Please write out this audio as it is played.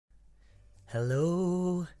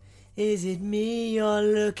Hello, is it me you're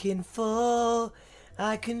looking for?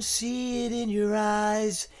 I can see it in your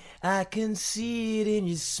eyes, I can see it in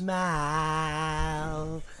your smile.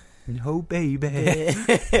 No, baby.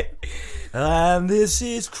 And this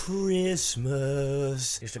is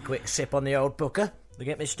Christmas. Just a quick sip on the old booker to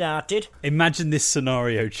get me started. Imagine this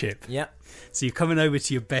scenario, Chip. Yep. So you're coming over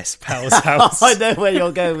to your best pal's house. I know where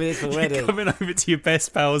you're going with this already. You're coming over to your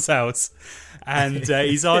best pal's house, and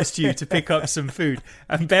he's asked you to pick up some food.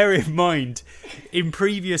 And bear in mind, in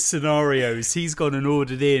previous scenarios, he's gone and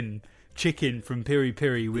ordered in chicken from Piri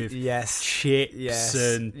Piri with chips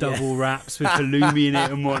and double wraps with halloumi in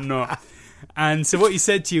it and whatnot. And so what he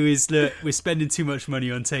said to you is, look, we're spending too much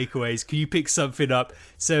money on takeaways. Can you pick something up?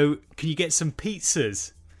 So can you get some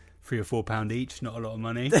pizzas? £3 or £4 each, not a lot of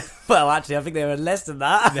money. Well, actually, I think they were less than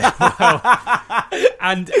that.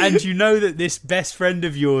 and you know that this best friend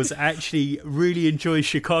of yours actually really enjoys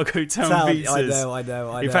Chicago Town pizzas. I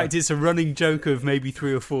know. In fact, it's a running joke of maybe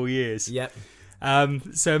 3 or 4 years. Yep.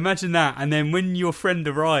 So imagine that, and then when your friend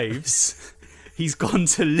arrives, he's gone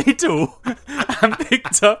to Lidl and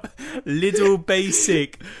picked up Lidl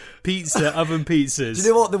basic pizza, oven pizzas. Do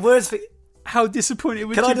you know what the worst thing? How disappointed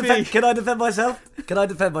would you be? Can I defend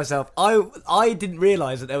myself? I didn't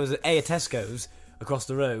realise that there was a Tesco's across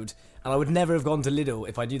the road, and I would never have gone to Lidl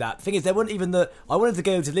if I knew that. The thing is, there weren't even I wanted to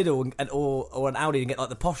go to Lidl or an Aldi and get like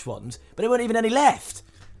the posh ones, but there weren't even any left.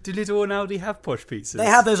 Do Lidl and Aldi have posh pizzas? They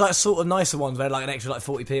have those like sort of nicer ones where like an extra like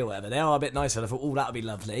 40p or whatever. They are a bit nicer, and I thought, oh, that would be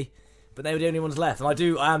lovely. But they were the only ones left. And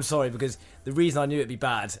I am sorry, because the reason I knew it'd be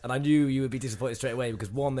bad, and I knew you would be disappointed straight away,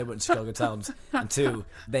 because one, they weren't Chicago Towns, and two,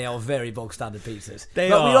 they are very bog standard pizzas. But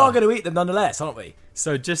we are going to eat them nonetheless, aren't we?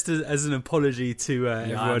 So just as an apology to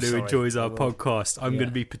everyone who enjoys our podcast, I'm going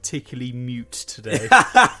to be particularly mute today.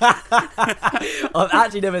 I've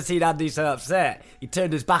actually never seen Andy so upset. He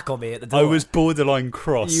turned his back on me at the door. I was borderline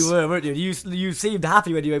cross. You were, weren't you? You seemed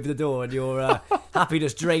happy when you opened the door, and your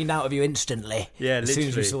happiness drained out of you instantly. Yeah, as soon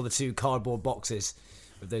as you saw the 2 cardboard boxes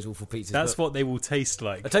with those awful pizzas. That's what they will taste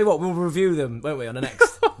like. I'll tell you what, we'll review them, won't we, on the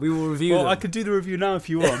next? We will review them. Well, I could do the review now if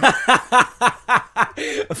you want.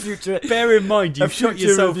 Bear in mind, you've shot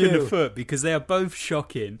yourself in the foot, because they are both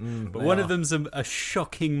shocking. But one of them's a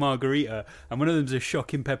shocking margarita, and one of them's a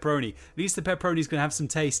shocking pepperoni. At least the pepperoni's going to have some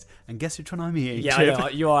taste. And guess which one I'm eating? Yeah, Chip? I know,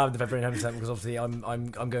 you are having the pepperoni 100%, because obviously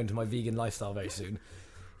I'm going to my vegan lifestyle very soon,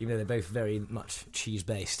 even though they're both very much cheese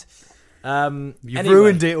based. You've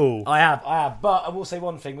ruined it all. I have. But I will say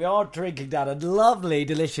one thing: we are drinking down a lovely,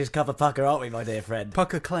 delicious cup of pucker, aren't we, my dear friend?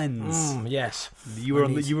 Pucker Cleanse. Yes. You were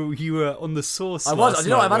on the sauce. I was.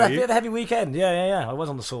 You know, I've had a bit of a heavy weekend. Yeah. I was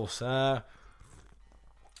on the sauce,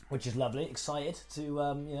 which is lovely. Excited to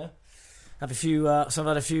have a few. So I've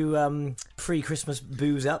had a few pre-Christmas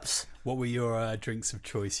booze ups. What were your drinks of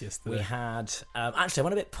choice yesterday? We had... actually, I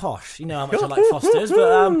went a bit posh. You know how much I like Foster's.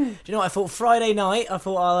 But do you know what I thought? Friday night, I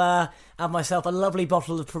thought I'll have myself a lovely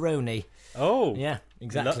bottle of Peroni. Oh. Yeah,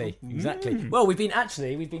 exactly. Well, we've been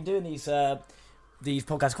doing these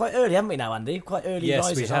podcasts quite early, haven't we now, Andy? Quite early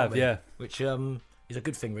risers, we have, aren't we? Yeah. Which is a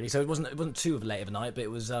good thing, really. So it wasn't too late of a night, but it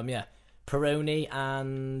was, Peroni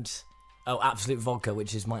and... Absolute Vodka,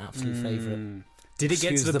 which is my absolute favourite. Did it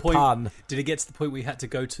get to the point where you had to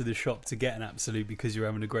go to the shop to get an Absolute because you were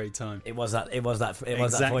having a great time? It was that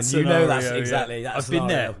point. Scenario, you know that's exactly that. I've been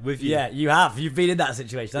there with you. Yeah, you have. You've been in that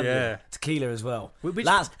situation, haven't you? Tequila as well.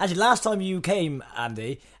 Last time you came,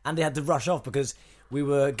 Andy had to rush off because we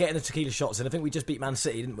were getting the tequila shots, and I think we just beat Man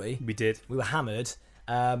City, didn't we? We did. We were hammered.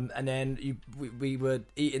 And then we were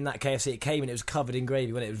eating that KFC. It came and it was covered in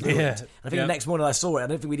gravy when it was ruined. Yeah. And I think the next morning I saw it. I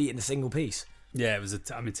don't think we'd eaten a single piece. Yeah, it was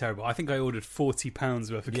terrible. I think I ordered £40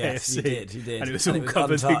 worth of KFC. You did. And it was all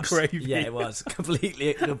covered in gravy. Yeah, it was.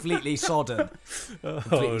 Completely sodden.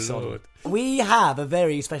 Lord. We have a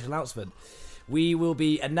very special announcement. We will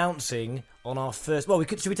be announcing on our first... Well,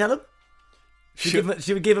 should we tell them? Should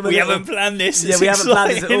we give them We haven't planned this. Yeah, we haven't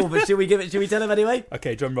planned this at all, but should we tell them anyway?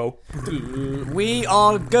 Okay, drum roll. We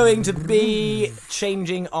are going to be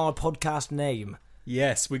changing our podcast name.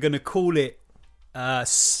 Yes, we're going to call it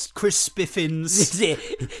Chris Spiffin's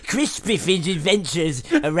Chris Spiffin's Adventures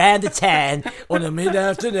Around the Town on a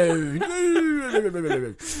mid-afternoon.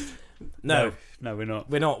 No, we're not.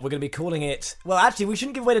 We're going to be calling it... Well, actually, we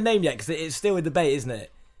shouldn't give away the name yet because it's still in debate, isn't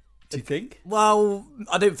it? Do you think? Well,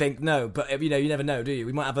 I don't think, no. But, you never know, do you?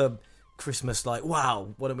 We might have a Christmas, why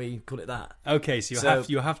don't we call it that? Okay, so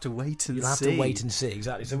you'll have to wait and see. You'll have to wait and see,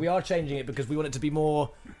 exactly. So we are changing it because we want it to be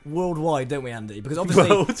more worldwide, don't we, Andy? Because obviously...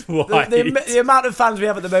 Worldwide. The amount of fans we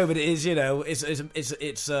have at the moment is,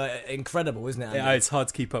 it's incredible, isn't it, Andy? Yeah, it's hard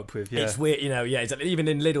to keep up with, yeah. It's weird, exactly. Even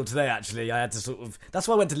in Lidl today, actually, I had to sort of... That's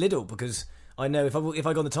why I went to Lidl, because I know if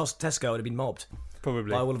I gone to Tesco, I'd have been mobbed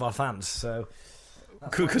Probably. by all of our fans. So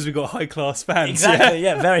Because we've got high-class fans. exactly,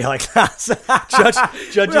 yeah, very high class.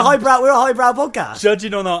 Judging, We're a highbrow podcast.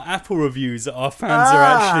 judging on our Apple reviews, our fans are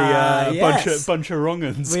actually a bunch of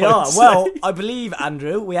wrong-uns. We are. Well, I believe,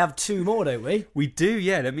 Andrew, we have 2 more, don't we? We do,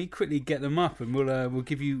 yeah. Let me quickly get them up, and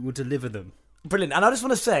we'll deliver them. Brilliant. And I just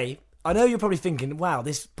want to say, I know you're probably thinking, wow,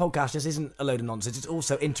 this podcast just isn't a load of nonsense, it's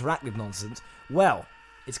also interactive nonsense. Well,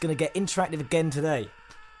 it's going to get interactive again today.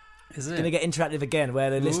 Is it? Going to get interactive again, where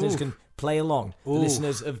the listeners can play along. The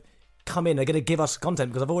listeners have come in, are going to give us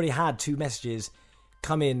content, because I've already had 2 messages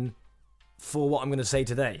come in for what I'm going to say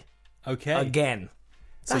today. Okay. Again.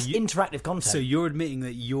 That's interactive content. So you're admitting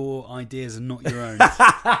that your ideas are not your own.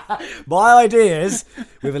 My ideas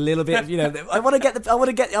with a little bit, I want to get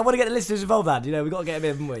the listeners involved. That we've got to get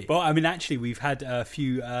them in, haven't we? Well, I mean, actually, we've had a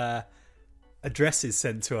few addresses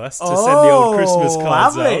sent to us to send the old Christmas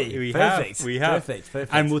cards have out. we? We have.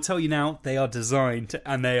 Perfect. And we'll tell you now, they are designed,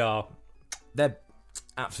 and they're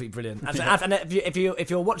absolutely brilliant. And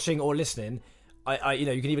if you're watching or listening, you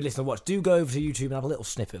can either listen or watch. Do go over to YouTube and have a little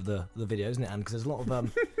snippet of the video, isn't it? And because there's a lot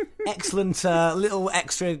of excellent little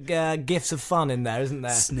extra gifts of fun in there, isn't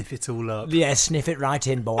there? Sniff it all up. Yeah, sniff it right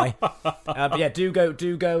in, boy. But yeah, do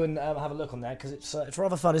go and have a look on there, because it's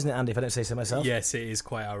rather fun, isn't it, Andy? If I don't say so myself. Yes, it is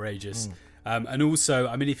quite outrageous. And also,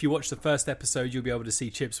 I mean, if you watch the first episode, you'll be able to see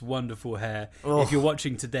Chip's wonderful hair. Oh. If you're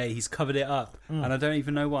watching today, he's covered it up, and I don't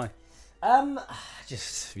even know why.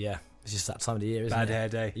 It's just that time of the year, isn't Bad it? hair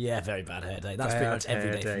day. Yeah, very bad hair day. That's pretty much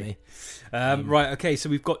every day for me. Right, okay, so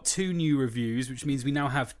we've got 2 new reviews, which means we now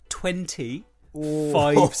have 20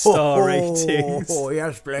 5-star ratings. Oh,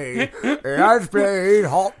 yes, please. Yes, please.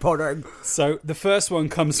 Hot pudding. So the first one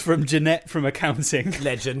comes from Jeanette from accounting.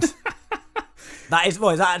 Legend. That is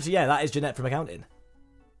Jeanette from accounting.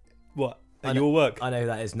 What? At your work? I know who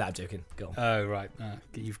that is. No, I'm joking. Go on. Oh, right.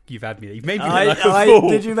 You've had me. You've made me look like a fool.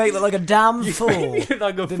 Did you make that like a damn fool? You made me look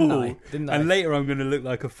like a fool. Didn't I? And later I'm going to look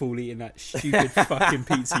like a fool eating that stupid fucking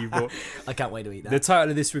pizza you bought. I can't wait to eat that. The title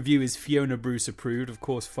of this review is Fiona Bruce approved. Of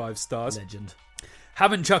course, 5 stars. Legend.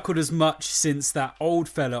 Haven't chuckled as much since that old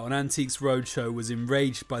fella on Antiques Roadshow was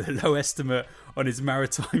enraged by the low estimate on his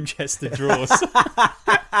maritime chest of drawers.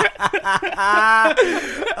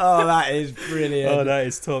 Oh, that is brilliant. Oh, that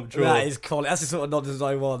is top draw. That is quality. That's the sort of nonsense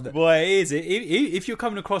I want. Well, it is. If you're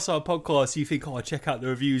coming across our podcast, you think, I'll check out the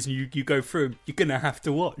reviews, and you go through them, you're going to have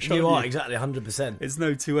to watch. You are, exactly, 100%. There's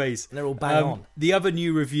no 2 ways. And they're all bang on. The other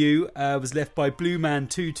new review was left by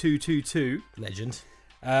Blueman2222. Legend.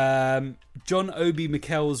 John Obi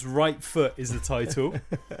Mikel's right foot is the title.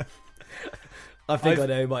 I think I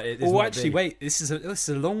know, but wait, this is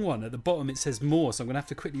a long one. At the bottom it says more, so I'm gonna have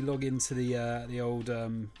to quickly log into the old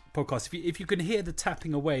podcast. If you can hear the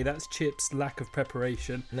tapping away, that's Chip's lack of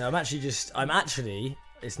preparation. No, I'm actually.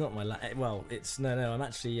 It's not my. I'm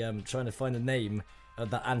actually trying to find the name of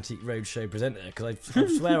that Antique Roadshow presenter, because I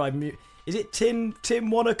swear is it Tim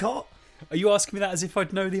Wanacott? Are you asking me that as if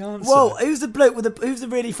I'd know the answer? Well, who's the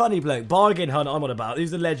really funny bloke? Bargain Hunt, I'm on about.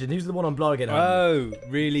 Who's the legend? Who's the one on Bargain Hunt? Oh,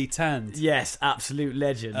 really tanned. Yes, absolute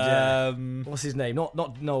legend. Yeah. What's his name?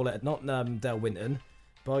 Not Noel, not Del Winton.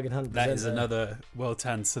 Bargain Hunt. That is another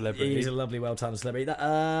well-tanned celebrity. He's a lovely, well-tanned celebrity.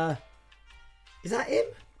 Is that him?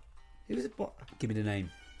 Who's it? What? Give me the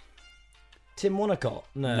name. Tim Wanacott?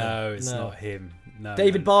 No, it's not him. No,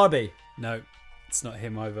 David Barbie? No, it's not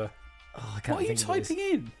him either. Oh, I can't what are you typing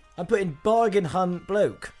in? I'm putting Bargain Hunt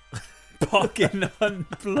bloke. Bargain Hunt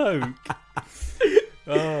bloke.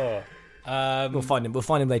 Oh, we'll find him. We'll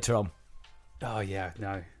find him later on. Oh yeah,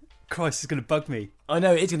 no. Christ, it's going to bug me. I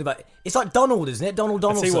know it's going to bug. It's like Donald, isn't it? Donald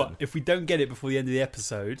Donaldson. I'll tell you what, if we don't get it before the end of the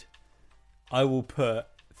episode, I will put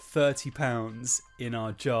 £30 in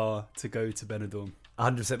our jar to go to Benidorm.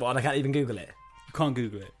 100%. Well, and I can't even Google it. You can't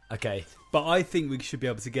Google it. Okay. But I think we should be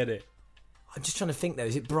able to get it. I'm just trying to think though.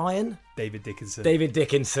 Is it Brian? David Dickinson. David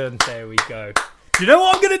Dickinson. There we go. Do you know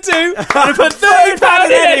what I'm going to do? I'm going to put £30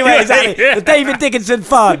 in anyway, exactly. The David Dickinson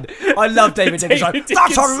fun. I love David Dickinson.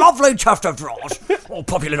 That's a lovely chest of drawers. Oh,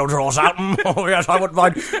 pop your little drawers out. Oh, yes, I wouldn't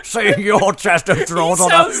mind seeing your chest of drawers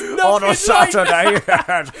on a Saturday.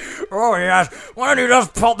 Yes. Oh, yes. Why don't you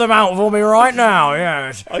just pop them out for me right now?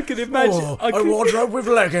 Yes. I can imagine. A wardrobe with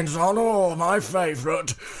leggings on. Oh, my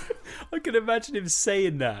favourite. I can imagine him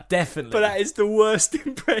saying that. Definitely. But that is the worst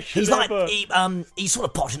impression He's like, ever. he's sort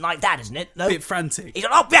of potting like that, isn't it? No? Bit frantic. He's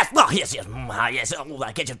like, oh, yes, well, yes, yes, all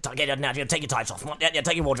that. Now, take your tights off. Yeah,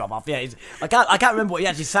 take your wardrobe off. Yeah, I can't remember what he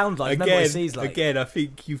actually sounds like. I remember what he sees like. Again, I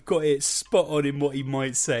think you've got it spot on in what he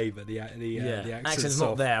might say, but the accent's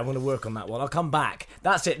not there. I'm going to work on that one. I'll come back.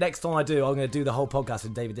 That's it. Next time I do, I'm going to do the whole podcast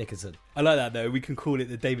with David Dickinson. I like that though. We can call it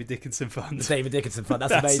the David Dickinson Fund. The David Dickinson Fund.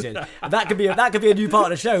 That's amazing. And that could be a new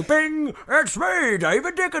part of the show. Bing! It's me,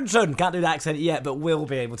 David Dickinson. Can't do the accent yet, but we'll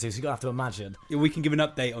be able to. So you're gonna have to imagine. Yeah, we can give an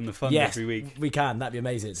update on the fund every week. We can. That'd be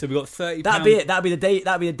amazing. So we got £30. That'd be it. That'd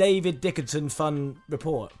be the David Dickinson Fund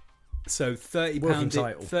report. So £30.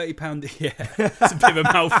 title. £30. Yeah, it's a bit of a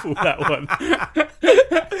mouthful that one.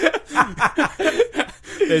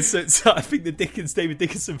 So I think the David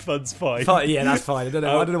Dickinson Fund's fine. Yeah, that's fine. I don't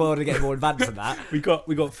know why I want to get more advanced than that. We got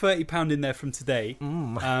 £30 in there from today.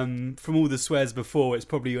 From all the swears before, it's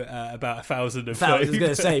probably about 1,000. I was going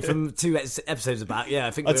to say from 2 episodes back. Yeah,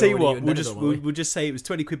 I think. I'll tell you what. We'll just say it was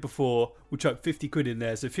 20 quid before. We'll chuck 50 quid in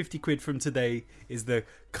there. So 50 quid from today is the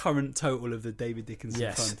current total of the David Dickinson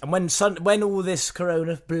Fund. And when all this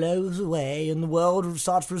corona blows away and the world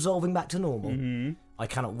starts resolving back to normal, I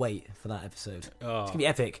cannot wait for that episode. It's going to be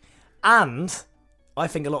epic. And I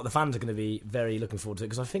think a lot of the fans are going to be very looking forward to it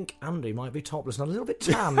because I think Andy might be topless and a little bit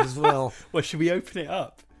tanned as well. Well, should we open it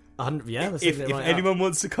up? Let's if anyone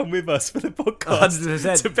wants to come with us for the podcast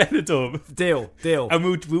 100%. to Benidorm, deal. And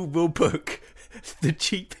we'll book the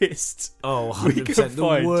cheapest. 100%.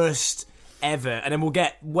 The worst ever. And then we'll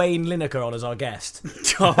get Wayne Lineker on as our guest.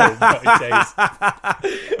 Oh my days.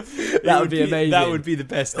 That would be amazing. That would be the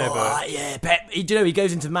best ever. Oh, yeah, Pep. He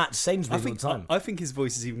goes into Matt Sainsbury's all the time. I think his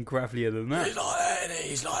voice is even gravelier than that.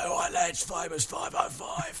 He's like, all right, lads, famous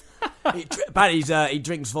 505. Apparently, he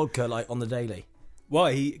drinks vodka like on the daily.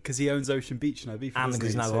 Why? Because he owns Ocean Beach in Ibiza. And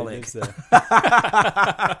because he's an alcoholic.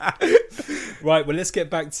 Right, well, let's get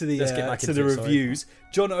back to the reviews.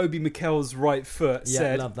 John Obi Mikel's right foot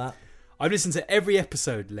said, love that. I've listened to every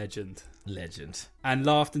episode, legend, and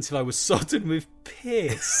laughed until I was sodden with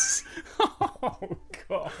piss. Oh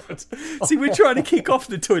God! See, we're trying to kick off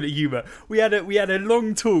the toilet humour. We had a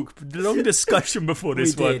long discussion before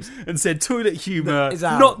this one, and said toilet humour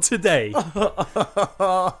not today.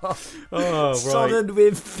 Right. Sodden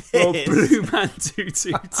with piss. Well, Blue Man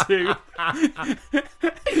 222.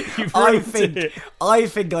 I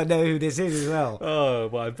think I know who this is as well. Oh,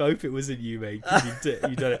 well, I hope it wasn't you, mate.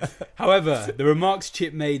 You've done it. However, the remarks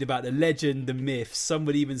Chip made about the legend, the myth, some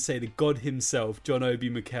would even say the god himself, John Obi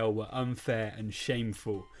Mikel, were unfair and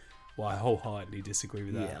shameful. Well, I wholeheartedly disagree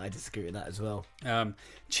with that. Yeah, I disagree with that as well.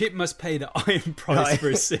 Chip must pay the iron price for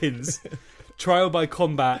his sins. Trial by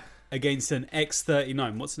combat against an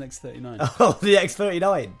X39. What's an X39? Oh, the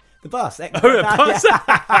X39. The bus. The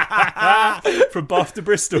bus. From Bath to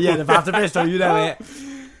Bristol. Yeah, the Bath to Bristol, you know it.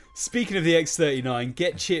 Speaking of the X39,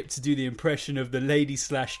 get Chip to do the impression of the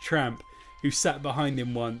lady/tramp who sat behind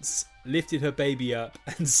him once, lifted her baby up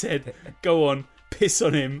and said, go on, piss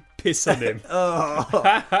on him, piss on him.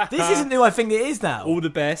 This isn't who I think it is now. All the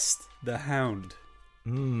best, the Hound.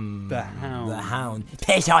 The Hound.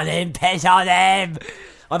 Piss on him, piss on him.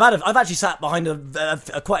 I've actually sat behind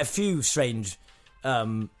quite a few strange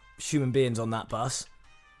human beings on that bus.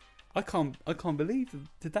 I can't believe.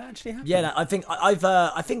 Did that actually happen? Yeah, I think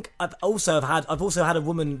I've also had a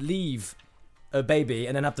woman leave a baby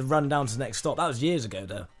and then have to run down to the next stop. That was years ago,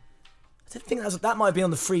 though. I don't think that might be on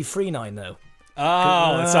the 339 though.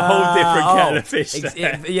 Oh, it's a whole different kettle of fish.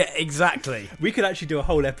 Yeah, exactly. We could actually do a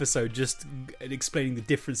whole episode just explaining the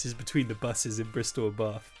differences between the buses in Bristol and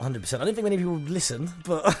Bath. 100%. I don't think many people would listen,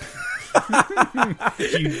 but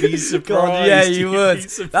you'd be surprised. God, yeah, you would.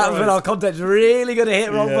 That's when our content's really going to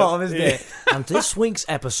hit rock bottom, isn't it? And this week's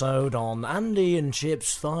episode on Andy and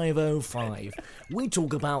Chip's 505, we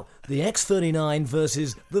talk about the X39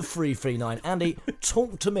 versus the 339. Andy,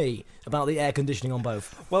 talk to me about the air conditioning on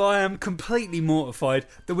both. Well, I am completely mortified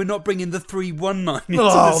that we're not bringing the 319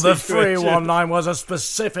 into the 319 was a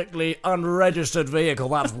specifically unregistered vehicle,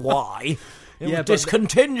 that's why. It was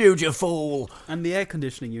discontinued, you fool. And the air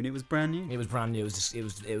conditioning unit was brand new. It was brand new. It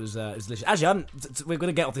was delicious. Actually, we're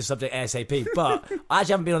going to get off this subject ASAP, but I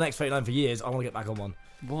actually haven't been on X39 for years. I want to get back on one.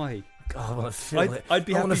 Why? God, I want to feel it. I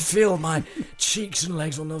want to feel my cheeks and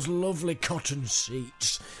legs on those lovely cotton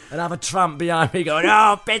seats and have a tramp behind me going,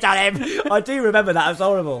 oh, piss on him. I do remember that. It was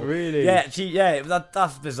horrible. Really? Yeah.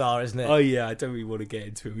 That's bizarre, isn't it? Oh, yeah. I don't really want to get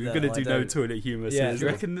into it. We're going to do no toilet humour. Yeah, do you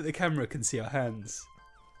reckon that the camera can see our hands?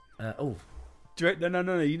 Oh. Do you reckon,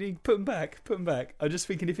 no. You need to put them back. I'm just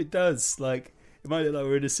thinking if it does, like, It might look like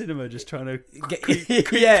we're in a cinema just trying to Yeah, it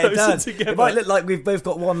closer does. together. It might look like we've both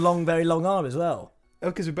got one very long arm as well. Oh,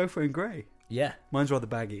 because we're both wearing grey. Yeah, Mine's rather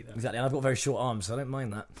baggy though. exactly. And I've got very short arms, so I don't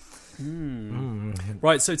mind that.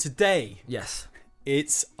 Right, so today Yes,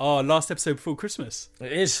 it's our last episode before Christmas.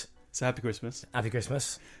 it is. So happy Christmas. Happy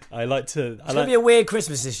Christmas. I like to. It's going to be a weird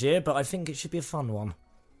Christmas this year, but I think it should be a fun one.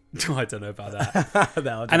 I don't know about that. No, I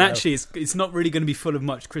don't And know. actually, it's not really going to be full of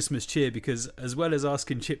much Christmas cheer because, as well as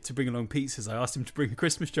asking Chip to bring along pizzas, I asked him to bring a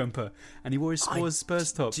Christmas jumper, and he wore his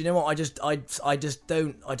Spurs top. Do you know what? I just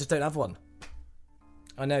don't have one.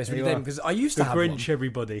 I know it's really There you lame are. because I used The to have one. Grinch,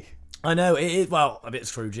 everybody. I know it is, well, a bit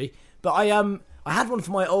Scroogey, but I had one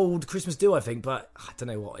for my old Christmas do, I think, but I don't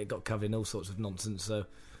know what, it got covered in all sorts of nonsense. So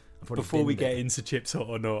I probably Before we binned get it. into Chips Hot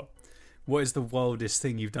or Not, what is the wildest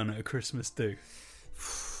thing you've done at a Christmas do?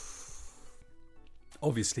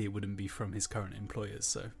 Obviously, it wouldn't be from his current employers,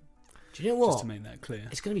 so Do you know what? just to make that clear.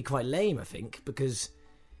 It's going to be quite lame, I think, because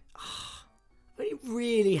I only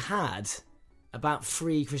really had about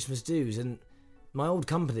 3 Christmas dues, and my old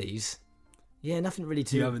companies, yeah, nothing really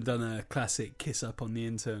too. You haven't done a classic kiss up on the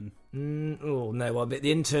intern. Oh no, well,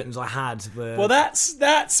 the interns I had were. Well,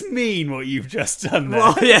 that's mean what you've just done there.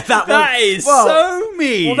 Well, yeah, that is well, so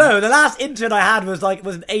mean. Well, no, the last intern I had was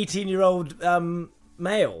an 18-year-old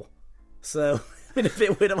male, so. Been a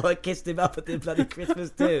bit weird if I kissed him up at the bloody Christmas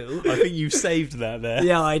do. I think you saved that there.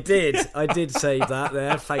 Yeah, I did. I did save that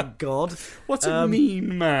there. Thank God. What a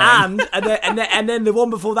mean man. And then the one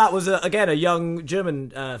before that was again a young German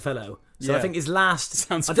fellow. So Yeah. I think his last.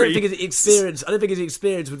 Sounds I don't pretty- think his experience. I don't think his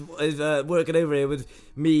experience with working over here with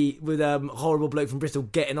me with horrible bloke from Bristol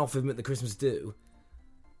getting off with him at the Christmas do.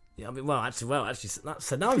 Yeah, I mean, actually,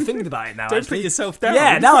 so now I'm thinking about it now. Don't actually. put yourself down.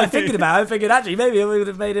 Yeah, now I'm thinking about it. I'm thinking actually maybe I would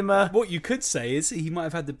have made him. What you could say is he might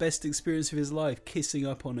have had the best experience of his life kissing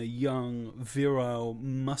up on a young, virile,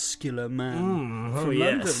 muscular man from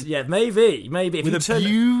London. Yeah, maybe. If With you a turn,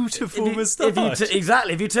 beautiful moustache.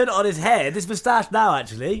 Exactly. If you turn it on his head, this moustache now,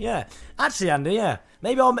 actually, yeah. Actually, Andy, yeah.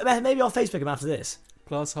 Maybe I'll Facebook him after this.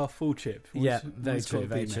 Glass half full, Chip. Yeah, What's very it true, gotta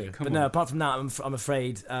very be, true. mate? Come But on. no, apart from that, I'm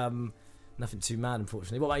afraid nothing too mad,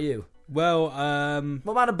 unfortunately. What about you? Well,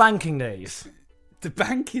 What about the banking days? the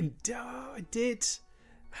banking. I did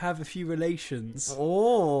have a few relations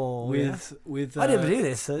Oh, with. I didn't do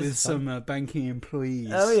this. So with this is fun. some banking employees.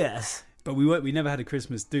 Oh yes, But we never had a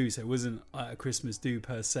Christmas do, so it wasn't a Christmas do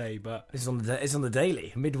per se. But it's on the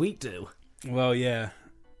daily midweek do. well, yeah.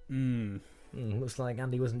 Looks like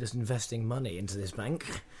Andy wasn't just investing money into this bank,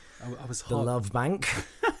 I was the hot. Love Bank.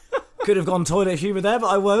 Could have gone toilet humour there, but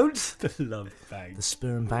I won't. The love bag. The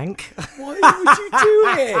Sperm Bank. Why would you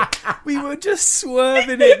do it? We were just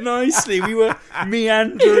swerving it nicely. We were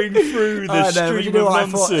meandering through the I know, stream but you know of what? I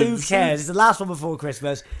thought, who nonsense. cares? It's the last one before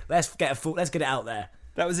Christmas. Let's get it out there.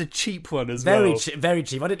 That was a cheap one as Very well. cheap. Very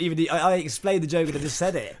cheap. I didn't even. I explained the joke and I just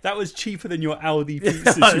said it. That was cheaper than your Aldi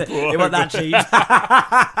pizzas you bought. It wasn't that cheap.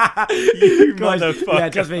 You Christ. motherfucker. Yeah,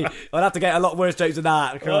 trust me. I'd have to get a lot worse jokes than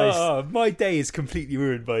that. Christ. Oh, my day is completely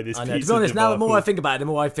ruined by this I know. pizza To be honest, now the more I debacle. think about it, the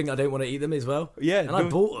more I think I don't want to eat them as well. Yeah, and I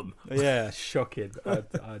bought them. Yeah, shocking. I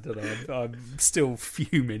don't know. I'm still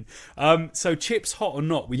fuming. So Chips Hot or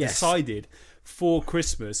Not, we Yes. decided for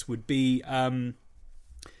Christmas would be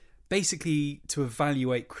basically to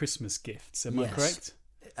evaluate Christmas gifts. Am I Yes.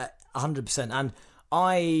 correct? 100%. And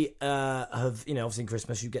I have, obviously in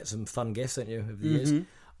Christmas you get some fun gifts, don't you, over the years.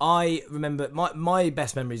 I remember my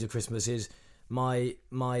best memories of Christmas is my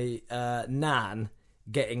nan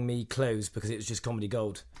getting me clothes because it was just comedy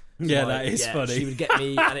gold. Yeah, that is funny. She would get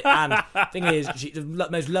me, and thing is, she's the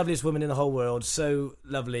most loveliest woman in the whole world, so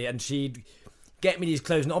lovely, and she'd get me these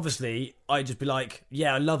clothes, and obviously I'd just be like,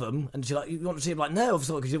 yeah, I love them, and she's like, you want to see them? Like, no,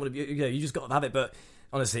 obviously, because you don't want to, you just got to have it, but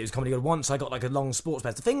honestly, it was comedy gold. Once I got like a long sports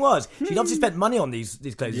vest. The thing was, she'd obviously spent money on these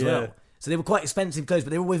clothes as Yeah. well. So they were quite expensive clothes,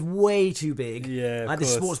 but they were always way too big. Yeah, of I had this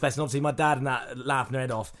course. sports vest, and obviously my dad and that laughing their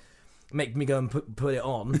head off, make me go and put it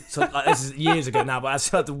on. So like, this is years ago now, but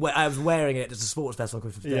I was wearing it as a sports vest on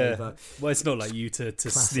Christmas Day. Yeah. But Well, it's not like you to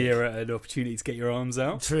sneer at an opportunity to get your arms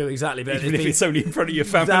out. true, exactly. But Even if been- it's only in front of your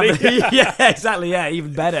family. yeah, exactly. Yeah,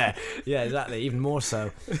 even better. Yeah, exactly. Even more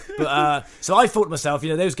so. But so I thought to myself,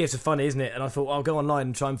 those gifts are funny, isn't it? And I thought, I'll go online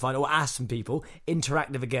and try and find, or ask some people,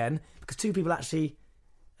 interactive again, because 2 people actually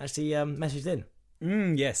messaged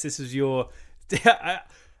in. Yes, this is your...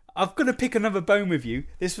 I'm going to pick another bone with you.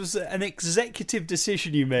 This was an executive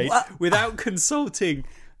decision you made What? without consulting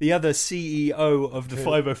the other CEO of the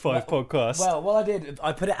 505 podcast. Well, what I did,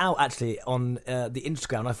 I put it out actually on the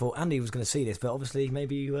Instagram. I thought Andy was going to see this, but obviously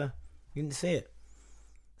maybe you didn't see it.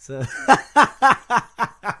 So,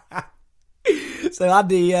 So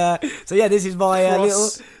Andy, this is my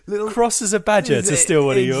little Cross as a badger to steal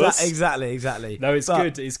one of yours. Exactly. No, it's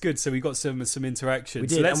good. It's good. So we got some interaction. We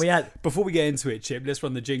did, and we had. Before we get into it, Chip, let's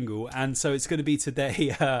run the jingle. And so it's going to be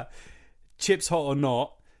today: chips hot or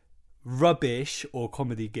not, rubbish or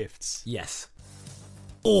comedy gifts. Yes.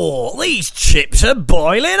 Oh, these chips are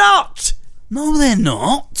boiling hot. No, they're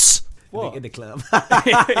not. What? In the club.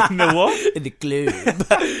 In the what? In the gloom.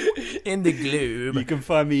 In the gloom. You can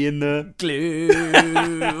find me in the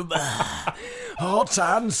Gloom. Hot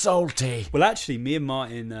and salty. Well, actually, me and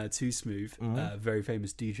Martin Too Smooth, very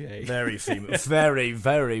famous DJ. Very famous. Very,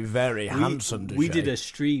 very, very handsome. We did a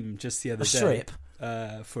stream just the other day. strip?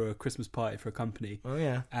 For a Christmas party for a company. Oh,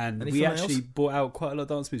 yeah. And Any we fun actually else? brought out quite a lot of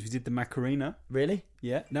dance moves. We did the Macarena. Really?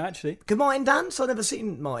 Yeah, no, actually. Can Martin dance? I've never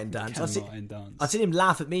seen Martin dance. Can Martin dance? I've seen him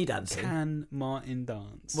laugh at me dancing. Can Martin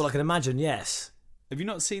dance? Well, I can imagine, yes. Have you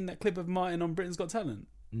not seen that clip of Martin on Britain's Got Talent?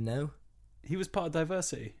 No? He was part of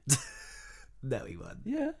Diversity. No, he wasn't.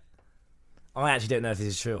 Yeah. I actually don't know if this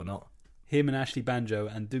is true or not. Him and Ashley Banjo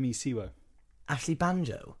and Dumi Siwo, Ashley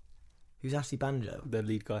Banjo? Who's Ashley Banjo? the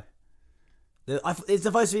lead guy. It's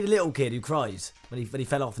supposed to be the little kid who cries when he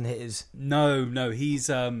fell off and hit his... No, he's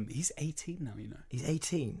 18 now, you know. He's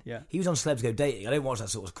 18. Yeah. He was on Celebs Go Dating. I don't watch that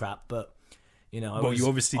sort of crap, but, you know... You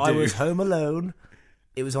obviously I do. was home alone.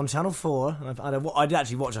 It was on Channel 4. And I did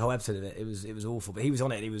actually watch a whole episode of it. It was awful, but he was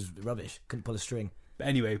on it and he was rubbish. Couldn't pull a string. But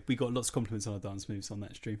anyway, we got lots of compliments on our dance moves on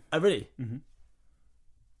that stream. Oh, really?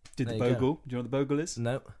 Did There the you bogle? Do you know what the bogle is?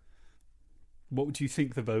 No. What would you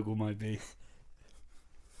think the bogle might be?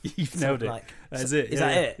 You've nailed it. Like- That's it. Is Yeah,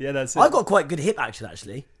 that yeah. it? Yeah, that's it. I've got quite good hip action,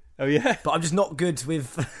 actually. Oh, yeah? But I'm just not good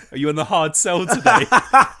with... Are you on the hard sell today?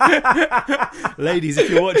 Ladies, if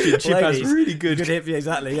you're watching, Chip has Ladies, really good hip, yeah,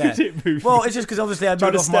 exactly, yeah. hip movement. Well, it's just because obviously I Do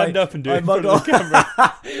you mug want to off stand my... up and do I it in front mug of the camera?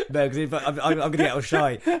 No, because I'm going to get all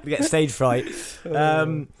shy. I'm going to get stage fright.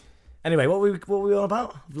 Anyway, what were we on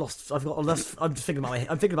about? I've lost. I'm thinking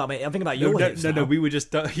about your hips No. now. We were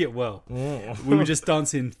just we were just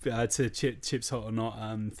dancing to Chip's Hot or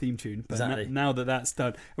Not theme tune. But Exactly. now that that's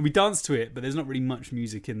done, and we danced to it, but there's not really much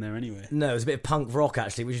music in there anyway. No, it's a bit of punk rock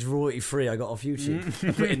actually, which is royalty free. I got off YouTube.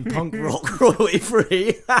 I put in punk rock royalty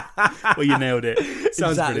free. Well, you nailed it.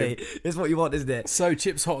 Sounds exactly. brilliant. It's what you want, isn't it? So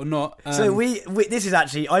Chip's Hot or Not. So we this is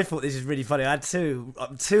actually, I thought this is really funny. I had two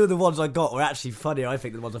of the ones I got were actually funnier, I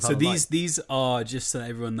think, than the ones I found. So these are, just so that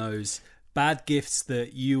everyone knows, bad gifts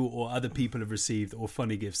that you or other people have received, or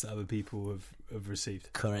funny gifts that other people have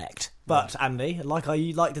received. Correct. But Andy, like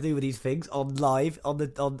I like to do with these things on live, on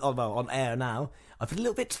air now, I put a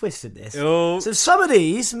little bit twist in this. Oh. So some of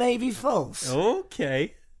these may be false.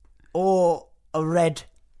 Okay. Or a red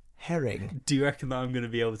herring. Do you reckon that I'm going to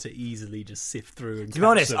be able to easily just sift through and To be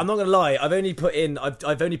honest, I'm not going to lie. I've only put in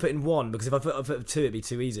one, because if I put two, it'd be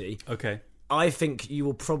too easy. Okay. I think you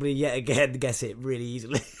will probably yet again guess it really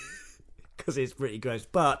easily because it's pretty gross.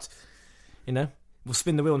 But you know, we'll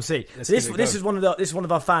spin the wheel and see. So this is one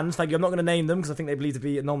of our fans. Thank you. I'm not going to name them because I think they believe to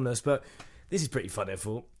be anonymous, but this is pretty funny, I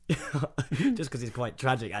thought. Just because it's quite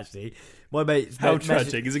tragic, actually. My mate. How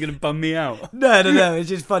tragic? Is it going to bum me out? No. It's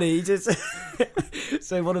just funny. He just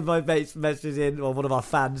so one of my mates messages in, or one of our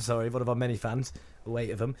fans, sorry, one of our many fans, 8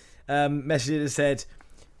 of them, messaged in and said.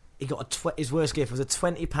 He got his worst gift was a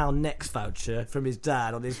 £20 Next voucher from his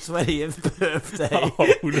dad on his 20th birthday.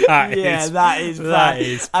 Oh, that yeah, is that is that bad.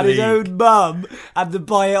 is And his bleak. own mum had to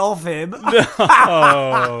buy it off him.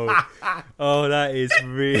 Oh, that is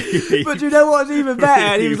really. But you know what's even better?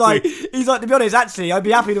 And he was like, really to be honest, actually, I'd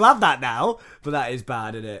be happy to have that now. But that is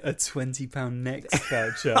bad, isn't it? a £20 Next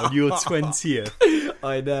voucher on your 20th.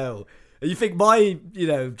 I know. You think my,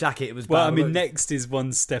 jacket was bad? Well, I mean, Next is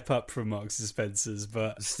one step up from Marks and Spencer's,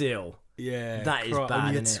 but still, yeah, that is on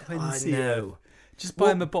bad, your isn't it? 20th. I know. Just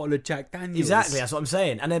buy him a bottle of Jack Daniels. Exactly, that's what I'm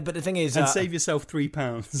saying. And then, but the thing is, and save yourself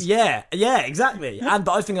 £3. Yeah, exactly. But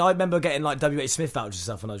I remember getting like WH Smith vouchers and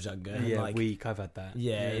stuff when I was younger. and, Yeah, like, weak. I've had that.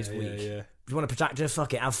 Yeah, it's weak. Yeah. Do you want a protractor?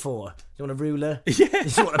 Fuck it, have 4. Do you want a ruler? Yeah.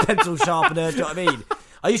 Do you want a pencil sharpener? Do you know what I mean?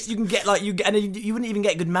 You can get like you wouldn't even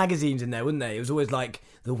get good magazines in there, wouldn't they? It was always like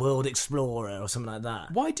the World Explorer or something like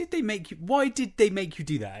that. Why did they make you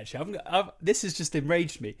do that? Actually, this has just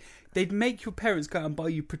enraged me. They'd make your parents go out and buy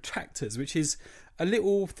you protractors, which is a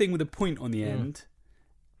little thing with a point on the end.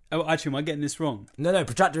 Oh, actually, am I getting this wrong? No,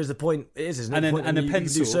 protractor is the point. It is, isn't it? And a you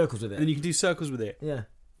pencil. can do circles with it. And you can do circles with it. Yeah.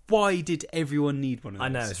 Why did everyone need one of those? I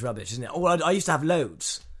know, it's rubbish, isn't it? Oh, I used to have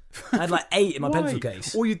loads. I had like 8 in my Why? pencil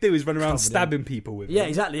case. All you do is run around Covered in- stabbing people with Yeah, them.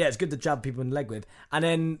 exactly. Yeah, it's good to jab people in the leg with. And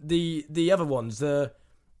then the other ones, they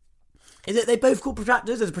both called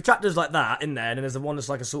protractors? There's protractors like that in there, and then there's the one that's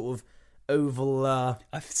like a sort of oval. I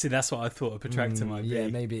see. That's what I thought a protractor might be. Yeah,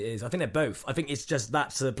 maybe it is. I think they're both. I think it's just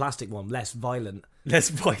that's the plastic one, less violent. Less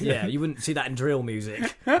violent. Yeah, you wouldn't see that in drill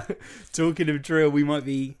music. Talking of drill, we might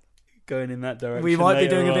be going in that direction. We might be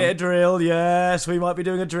doing a later bit on. of drill. Yes, we might be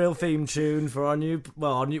doing a drill theme tune for our new.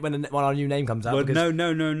 Well, when our new name comes out. Well, because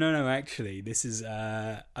no. Actually, this is.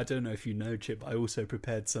 I don't know if you know, Chip. I also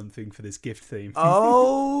prepared something for this gift theme.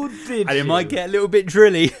 Oh, did and you? it might get a little bit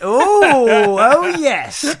drilly. Oh,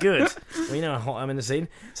 yes, good. Well, you know how hot I'm in the scene.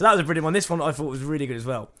 So that was a brilliant one. This one I thought was really good as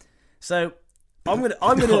well. So I'm gonna.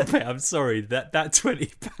 Oh, mate, I'm sorry. That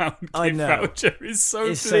 £20 I gift know. voucher is so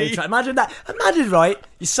It's so bleak. imagine that. Imagine, right?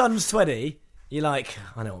 Your son's 20. You're like,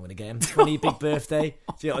 I know what I'm going to get him. 20 big birthday.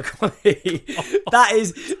 Do you know what I mean? That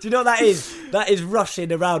is. Do you know what that is? That is rushing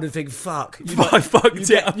around and think, fuck. You I fucked you it.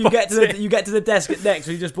 get, I you get to fucked the it. you get to the desk at next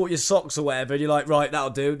when you just bought your socks or whatever, and you're like, right,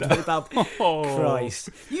 that'll do. Oh. Christ,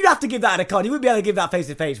 you'd have to give that at a con. You wouldn't be able to give that face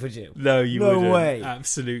to face, would you? No, you No wouldn't. way.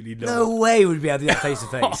 Absolutely not. No way would you be able to do that face to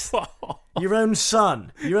face. Your own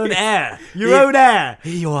son, your own heir, your own heir.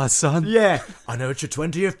 Here you are, son. Yeah. I know it's your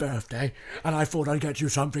 20th birthday, and I thought I'd get you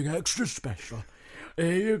something extra special.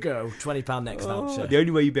 Here you go. £20 next voucher. The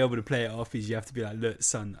only way you'd be able to play it off is you have to be like, look,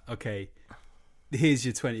 son, okay, here's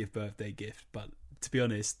your 20th birthday gift. But to be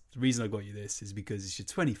honest, the reason I got you this is because it's your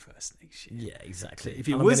 21st next year. Yeah, exactly. If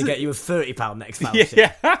it I'm going to wasn't- get you a £30 next voucher.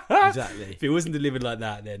 Yeah. Exactly. If it wasn't delivered like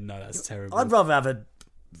that, then no, that's terrible. I'd rather have a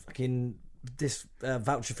fucking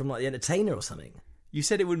voucher from like the Entertainer or something. You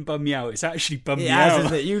said it wouldn't bum me out. It's actually bummed It me has, out.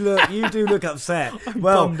 isn't it? You do look upset.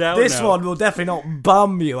 Well, bummed out this now. one will definitely not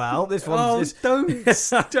bum you out. This Oh, one's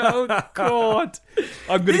just don't, God.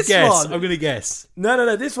 I'm going to This guess. one- I'm going to guess.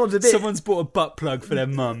 no. This one's a bit Someone's bought a butt plug for their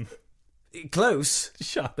mum. close,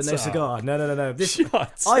 Shut but no up. cigar. No. This Shut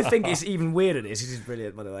I think up. it's even weirder. This is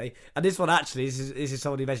brilliant, by the way. And this one actually, this is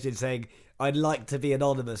someone who messaged in saying, "I'd like to be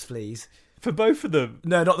anonymous, please." For both of them.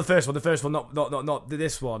 No, not the first one. The first one, not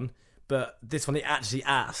this one, but this one. He actually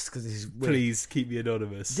asked because this is weird. Please keep me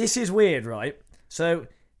anonymous. This is weird, right? So,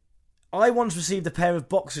 I once received a pair of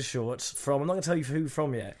boxer shorts from, I'm not going to tell you who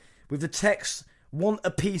from yet, with the text, "Want a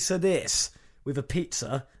piece of this?" with a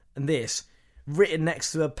pizza and this, written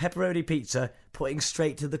next to a pepperoni pizza, pointing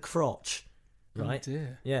straight to the crotch. Right? Oh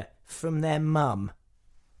dear. Yeah. From their mum.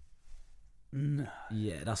 No.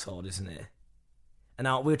 Yeah, that's odd, isn't it? And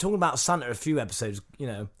now, we were talking about Santa a few episodes,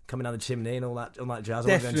 coming down the chimney and all that jazz. I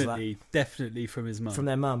won't go into that. Definitely from his mum. From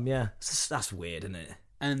their mum, yeah. That's weird, isn't it?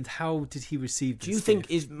 And how did he receive this Do you think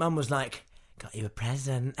gift? his mum was like, "Got you a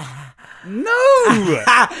present"? No!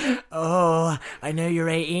 Oh, I know you're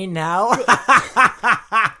 18 now.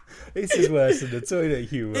 This is worse than the toilet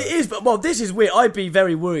humour. It is, but well, this is weird. I'd be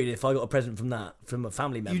very worried if I got a present from a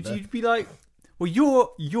family member. You'd be like, well,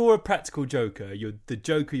 you're a practical joker. You're the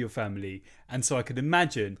joke of your family. And so I could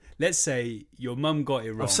imagine, let's say your mum got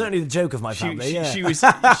it wrong. I'm certainly the joke of my family. yeah. she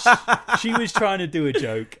was trying to do a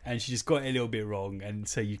joke and she just got it a little bit wrong. And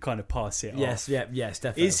so you kind of pass it Yes, off. yes,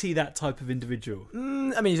 definitely. Is he that type of individual?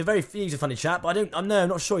 I mean, he's a funny chap, but I'm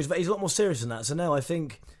not sure. He's a lot more serious than that. So no, I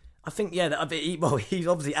think yeah. He's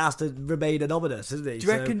obviously asked to remain anonymous, isn't he?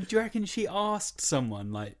 Do you reckon she asked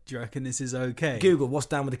someone, like, do you reckon this is okay? Google what's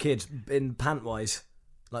down with the kids in pant wise,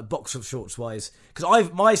 like boxer shorts wise,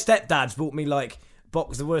 because my stepdad's bought me like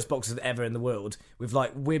the worst boxers ever in the world with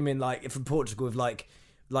like women like from Portugal with like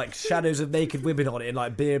shadows of naked women on it and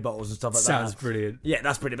like beer bottles and stuff like that. Sounds brilliant. Yeah,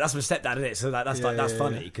 that's brilliant. That's my stepdad, isn't it? So that's Yeah,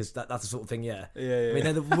 funny because that's the sort of thing. Yeah. Yeah. I mean,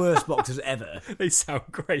 they're the worst boxers ever. They sound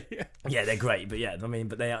great. Yeah, they're great, but yeah, I mean,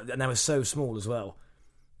 but they were so small as well.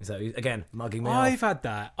 So again, mugging me off.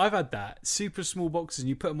 I've had that. Super small boxes, and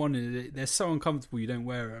you put them on, and they're so uncomfortable you don't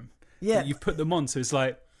wear them. Yeah. But you put them on, so it's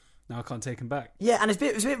like, no, I can't take them back. Yeah, and it's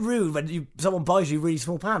a bit rude when someone buys you really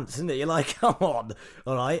small pants, isn't it? You're like, come on,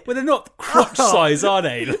 all right. Well, they're not crotch size, are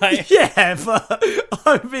they? Like, Yeah, but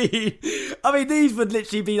I mean, these would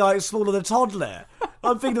literally be like smaller than a toddler.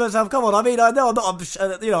 I'm thinking to myself, come on. I mean, I know I'm not,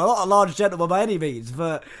 I'm not a large gentleman by any means,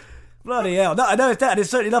 but bloody hell, no, I know it's that, and it's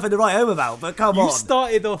certainly nothing to write home about. But come you on,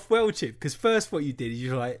 started off well, Chip, because first what you did is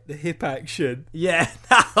you're like the hip action. yeah.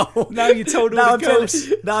 Now you told all now the I'm girls.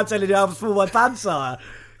 now I'm telling you how small my pants are.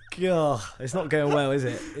 God, it's not going well, is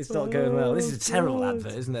it? It's not going well. This is a terrible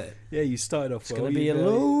advert, isn't it? Yeah, you started off It's well. going to be a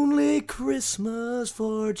lonely Christmas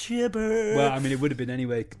for Chipper. Well, I mean, it would have been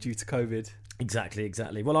anyway due to COVID. Exactly.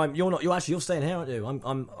 Well, you're staying here, aren't you?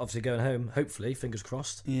 I'm obviously going home. Hopefully, fingers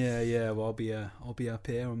crossed. Yeah. Well, I'll be up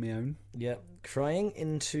here on my own. Yeah, crying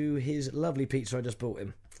into his lovely pizza I just bought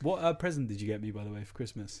him. What present did you get me, by the way, for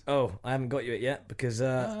Christmas? Oh, I haven't got you it yet because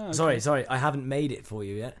okay. sorry, I haven't made it for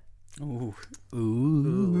you yet. Ooh.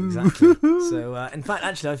 Ooh, exactly. So, in fact,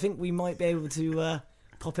 actually, I think we might be able to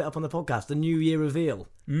pop it up on the podcast. The New Year reveal.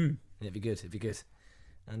 It'd be good. It'd be good.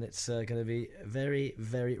 And it's going to be very,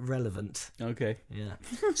 very relevant. Okay. Yeah.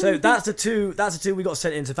 So that's the two. That's the two we got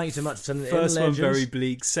sent in. So thank you so much for sending it in. First one Legends. very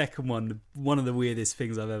bleak. Second one of the weirdest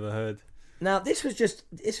things I've ever heard. Now this was just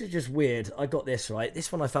weird. I got this right.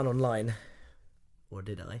 This one I found online, or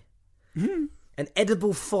did I? An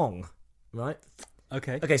edible thong, right?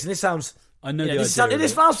 Okay. Okay. So this sounds. I know Yeah, the this idea.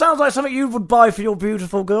 sounds like something you would buy for your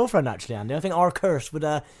beautiful girlfriend, actually, Andy. I think our curse would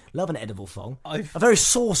love an edible thong. A very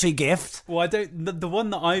saucy gift. Well, I don't. The one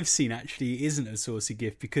that I've seen actually isn't a saucy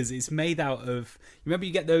gift because it's made out of. Remember,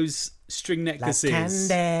 you get those string necklaces.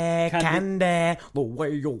 Like candy, the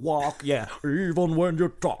way you walk, yeah. Even when you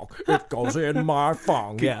talk, it goes in my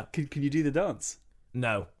thong, yeah. Can you do the dance?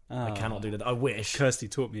 No, I cannot do that. I wish. Kirsty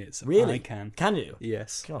taught me it. So Really? I can. Can you?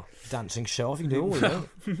 Yes. God, dancing show. I think you can do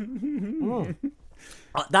all of it.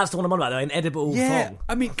 That's the one I'm on about, though. An edible Yeah. thong.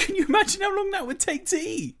 I mean, can you imagine how long that would take to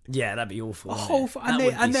eat? Yeah, that'd be awful. A wouldn't whole. it? And That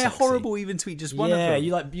would be they're sexy. horrible even to eat just one of Yeah,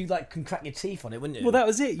 them. you can crack your teeth on it, wouldn't you? Well, that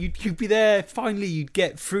was it. You'd be there. Finally, you'd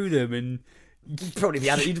get through them and. You'd probably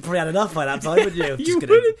had enough by that time, wouldn't you? You would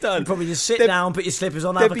have done. You'd probably just sit There'd- down, put your slippers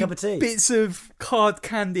on, There'd have a be cup of tea. bits of card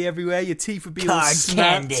candy everywhere. Your teeth would be all Card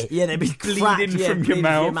snapped, candy. Yeah, they'd be bleeding cracked, yeah, from your bleeding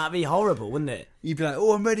mouth. That'd be horrible, wouldn't it? You'd be like,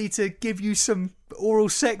 "Oh, I'm ready to give you some oral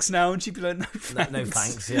sex now," and she'd be like, "No, thanks. No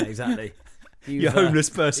thanks. Yeah, exactly. You're a homeless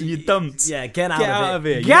person. You're dumped. Yeah, get out of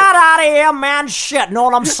here. Get out of here, man. Shit, know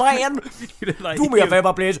what I'm saying? You look like Do me a Ian-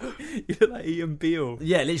 favour, please. You look like Ian Beale.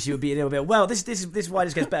 Yeah, literally, would be a little bit. Well, this is why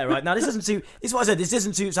this gets better, right? Now, this is what I said. This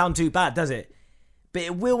doesn't sound too bad, does it? But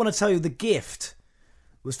it will want to tell you the gift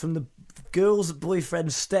was from the girl's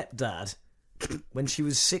boyfriend's stepdad when she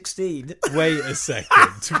was 16. Wait a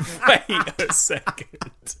second. Wait a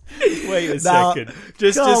second. Wait a Now, second.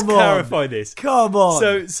 Just come on. clarify this. Come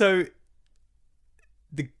on. So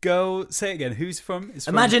the girl. Say it again. Who's from? It's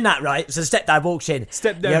from Imagine that, right? So the stepdad walks in.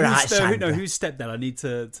 stepdad. You're Who's, right, Sandra. who's stepdad? I need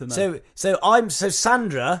to know. So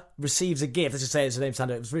Sandra receives a gift. Let's just say it's her name,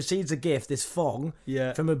 Sandra. Receives a gift, this thong,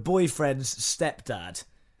 Yeah. from her boyfriend's stepdad.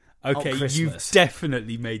 Okay, Christmas. you've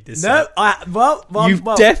definitely made this No, up. You've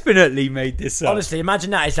well, definitely made this up. honestly,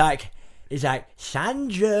 imagine that. It's like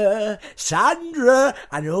Sandra,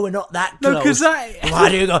 I know we're not that close. No, 'cause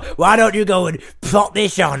that- Why don't you go and put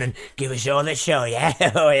this on and give us all the show, yeah?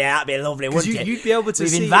 Oh, yeah, that'd be lovely, wouldn't it? you'd be able to We've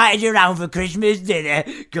see- invited you round for Christmas dinner.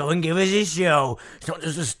 Go and give us a show. It's not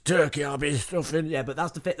just a turkey I'll be stuffing. Yeah, but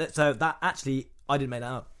that's the fit. So that actually, I didn't make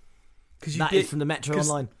that up. That is from the Metro 'cause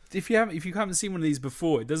Online. If you haven't seen one of these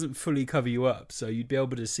before, it doesn't fully cover you up, so you'd be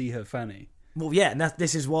able to see her fanny. Well, yeah, and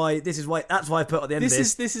this is why that's why I put at the end of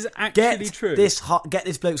this. This is actually true. Get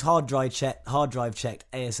this bloke's hard drive checked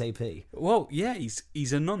ASAP. Well, yeah,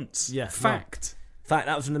 he's a nonce. Yeah, fact. In fact,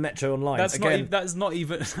 that was from the Metro Online. That's Again, not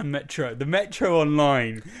even a Metro. The Metro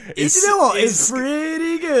Online. you know what? It's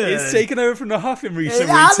pretty good. It's taken over from the Huff in recent It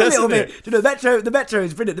has weeks, a little hasn't bit. it? You know, the Metro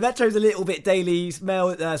is brilliant. The Metro's a little bit Daily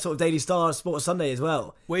Mail, sort of Daily Star, Sports Sunday as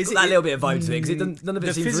well. Well, is Got it- that little bit of vibe to it because none of it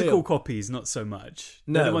The seems physical real. copies, not so much.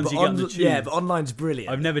 They're No, the ones but you get on the tube. yeah, but online's brilliant.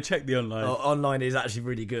 I've never checked the online. Online is actually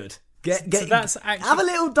really good. So that's actually- have a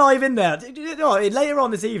little dive in there. You know what, later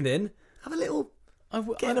on this evening, have a little.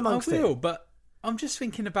 Get in amongst I will, it. but I'm just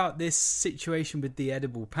thinking about this situation with the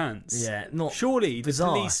edible pants. Yeah, not Surely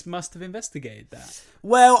bizarre. the police must have investigated that.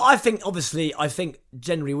 Well, I think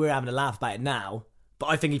generally we're having a laugh about it now, but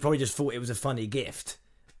I think he probably just thought it was a funny gift.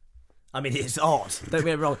 I mean, it's odd. Don't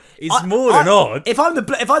get me wrong. It's more than odd. If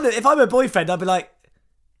I'm a boyfriend, I'd be like,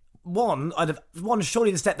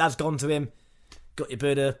 surely the stepdad's gone to him. Got your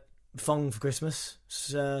bird a thong for Christmas.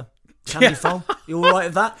 Candy thong. You all right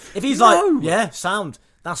with that? If he's like, yeah, sound.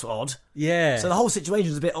 That's odd. Yeah. So the whole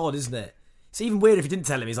situation's a bit odd, isn't it? It's even weird if you didn't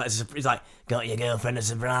tell him. He's like, got your girlfriend a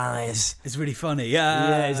surprise. It's really funny. Yeah.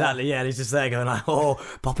 Yeah, exactly. Yeah, and he's just there going like, oh,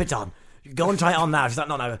 pop it on. Go and try it on now. She's like,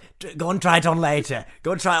 no. Go and try it on later.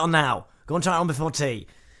 Go and try it on now. Go and try it on before tea.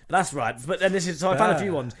 But that's right. But then this is so I found a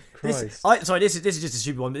few ones. This is just a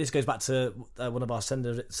stupid one, but this goes back to one of our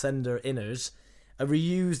sender inners. A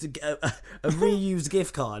reused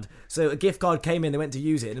gift card. So a gift card came in, they went to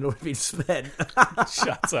use it, and it had already been spent.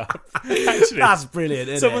 Shut up. Actually, That's brilliant,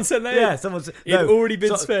 isn't someone it? sent that in? Yeah, It had already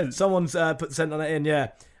been spent. Someone's sent that in, yeah.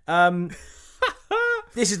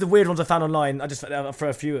 This is the weird ones I found online. I just for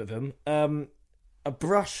a few of them. A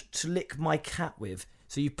brush to lick my cat with.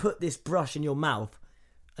 So you put this brush in your mouth,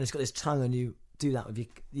 and it's got this tongue, and you do that with your...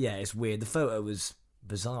 Yeah, it's weird. The photo was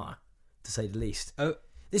bizarre, to say the least. Oh.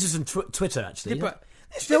 This is from Twitter, actually. Yeah, but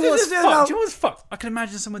Do you know what's fucked? I can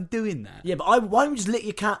imagine someone doing that. Yeah, but why don't you just lick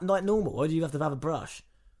your cat like normal? Why do you have to have a brush?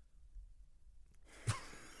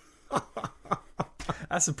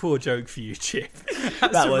 That's a poor joke for you, Chip.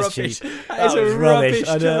 That was rubbish. cheap. That is was a rubbish.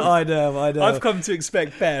 rubbish joke. I know. I've come to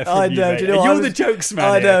expect better from I you, know, mate. do you know And what, you're I the was- jokes man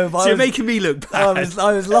I here, know, but so I you're was- making me look I bad.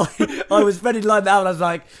 I was ready to line that out. And I was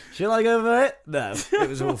like, "Shall I go for it?" No, it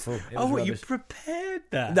was awful. It was What, you rubbish. prepared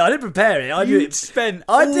that? No, I didn't prepare it. I knew You it. spent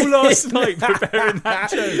I all did. last night preparing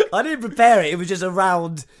that joke. I didn't prepare it. It was just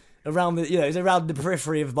around the, it was around the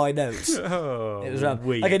periphery of my notes. Oh, It was around.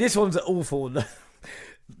 wee. Okay, this one's awful.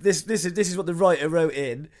 This is what the writer wrote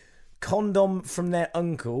in: condom from their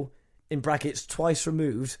uncle, in brackets twice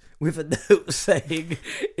removed, with a note saying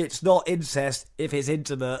it's not incest if it's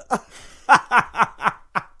intimate.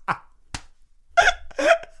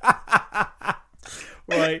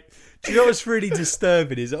 Right. Do you know what's really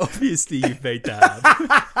disturbing is obviously you've made that up.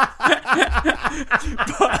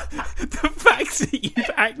 But the fact that you've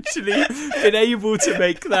actually been able to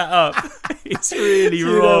make that up, it's really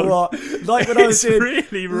You wrong. know what? Like when I was It's doing,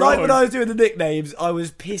 really like when wrong. I was doing the nicknames, I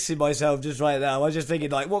was pissing myself just right now. I was just thinking,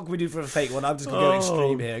 like, what can we do for a fake one? I'm just gonna go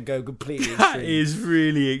extreme here and go completely That extreme. is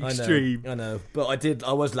really extreme. I know, but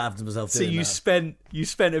I was laughing to myself So doing you that.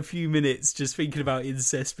 spent a few minutes just thinking about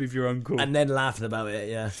incest with your uncle, And then laughing about it,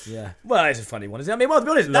 yeah. Well, it's a funny one, isn't it? I mean, well, to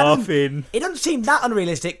be honest, that doesn't- laughing. it doesn't seem that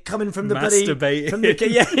unrealistic coming from the Masturbating. From the,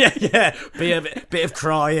 yeah. Bit of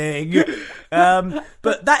crying.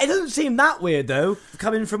 But it doesn't seem that weird though,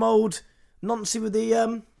 coming from old Nancy with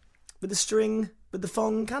the string with the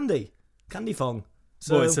thong candy thong.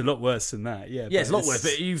 So Well, it's a lot worse than that. Yeah, yeah, it's a lot worse.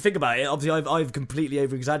 But you think about it. Obviously, I've completely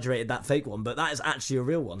over exaggerated that fake one, but that is actually a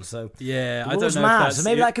real one. So Yeah, I it don't was know. If mad. that's, So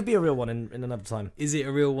maybe that could be a real one in another time. is it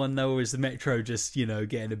a real one though, or is the Metro just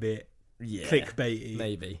getting a bit Yeah, clickbaity?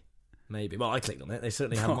 Maybe. Well, I clicked on it. They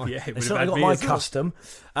certainly have Oh, my. yeah, it they would've certainly had got me my as well. custom.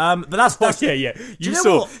 But that's Yeah. You you know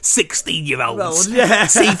saw what? 16-year-olds. Well, yeah.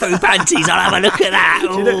 See-through panties. I'll have a look at that.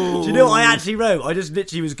 Do you know what I actually wrote? I just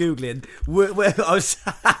literally was googling. Where I was,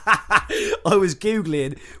 I was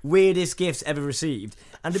googling weirdest gifts ever received,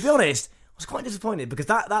 and to be honest, I was quite disappointed because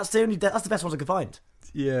that's the best ones I could find.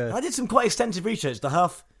 Yeah. I did some quite extensive research. The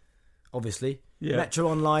Huff, obviously, Yeah. Metro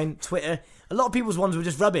Online, Twitter. A lot of people's ones were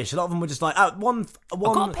just rubbish. A lot of them were just like one. I've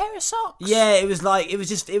got a pair of socks. Yeah, it was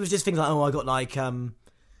just things like, oh, I got like an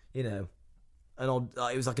old.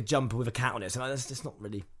 It was like a jumper with a cat on it. So that's just not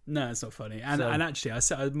really. No, it's not funny. And So- and actually, I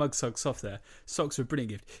set mug socks off there. Socks are a brilliant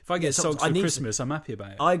gift. If I get socks- socks I for need Christmas, I'm happy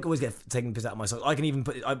about it. I always get taken the piss out of my socks. I can even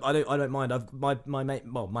put. I don't mind.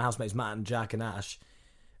 My housemates Matt and Jack and Ash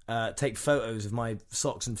take photos of my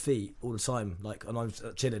socks and feet all the time. Like, and I'm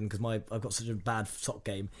chilling because I've got such a bad sock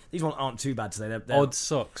game. These ones aren't too bad today. They're Odd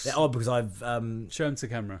socks. They're odd because I've Show them to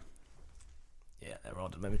camera. yeah, they're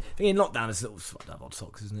odd at the moment. I think in lockdown it's a little fun to have odd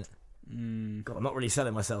socks, isn't it? God, I'm not really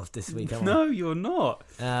selling myself this week, am No, you're not.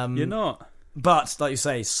 I? You're not. But like you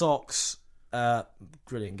say, socks,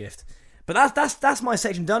 brilliant gift. But that's my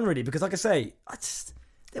section done really because, like I say,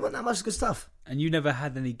 there wasn't that much good stuff. And you never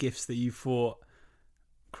had any gifts that you thought,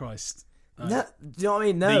 Christ. No, do you know what I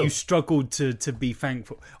mean? That No. you struggled to be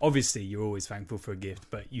thankful. Obviously, you're always thankful for a gift,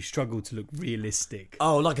 but you struggled to look realistic.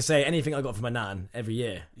 Oh, like I say, anything I got from my nan every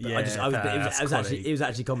year. But Yeah, I was, that's it was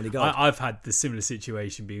actually comedy gold. I've had the similar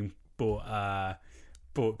situation being bought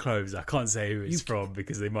clothes. I can't say who it's from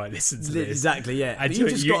because they might listen to this. Exactly, yeah. And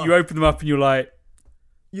But you open them up and you're like,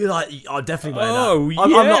 you're like, I'll definitely wear Oh,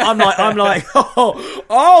 that. I'm like,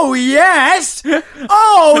 oh yes,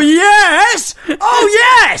 yes,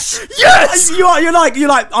 yes. You're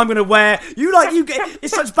like, I'm gonna wear.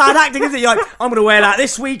 It's such bad acting, isn't it? You're like, I'm gonna wear that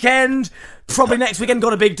this weekend. Probably next weekend.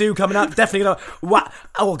 Got a big do coming up. Definitely gonna.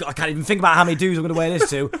 Oh, God, I can't even think about how many do's I'm gonna wear this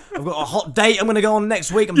to. I've got a hot date I'm gonna go on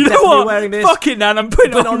next week. I'm you know definitely what? wearing this. Fuck it, Nan. I'm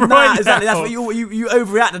putting it on that. right Exactly. now. That's what you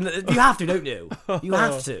overreact, and you have to, don't you? You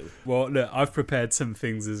have to. Well, look, I've prepared some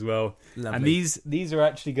things as well, Lovely. and these are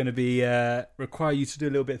actually going to be require you to do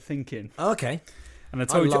a little bit of thinking. Okay. And I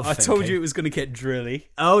told love you thinking. it was going to get drilly,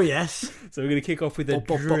 Oh yes. so we're going to kick off with a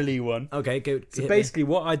drilly one. Okay. Go. So hit basically,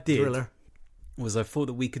 what I me. did Thriller. was I thought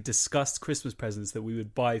that we could discuss Christmas presents that we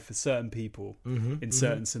would buy for certain people in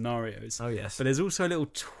certain scenarios. Oh yes. But there's also a little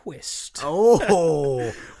twist.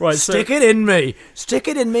 Oh, Right, stick it in me. Stick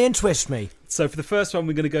it in me and twist me. So for the first one,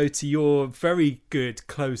 we're going to go to your very good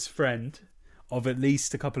close friend of at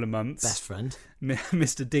least a couple of months, Best friend.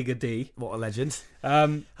 Mr. Digger D. What a legend.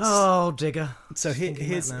 So Digger.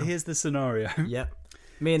 here's the scenario. Yep.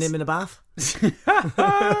 Me and him in a bath.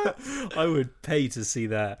 I would pay to see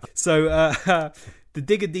that. So the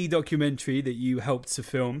Digger D documentary that you helped to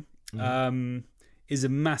film is a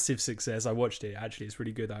massive success. I watched it. Actually, it's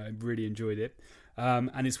really good. I really enjoyed it.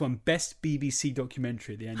 And it's won Best BBC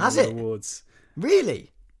Documentary at the Has annual it? awards.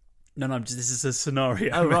 Really? No, this is a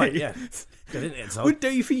scenario. Oh, right, mate. yeah. I didn't get told.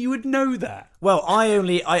 Don't you think you would know that? Well,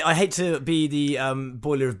 I hate to be the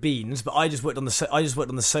boiler of beans, but I just worked on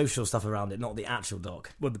the social stuff around it, not the actual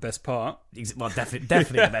doc. Well, the best part. Well, definitely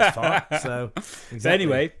the best part. So, exactly. So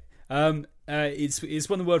anyway, it's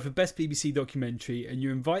won the award for Best BBC Documentary, and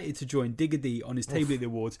you're invited to join Digger D on his table at the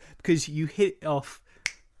awards because you hit it off.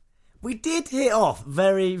 We did hit off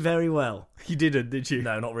very, very well. You didn't, did you?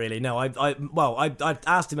 No, not really. No, I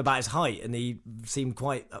asked him about his height, and he seemed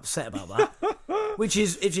quite upset about that, which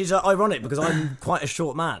is ironic because I'm quite a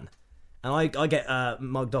short man, and I get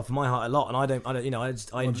mugged off my height a lot, and I don't,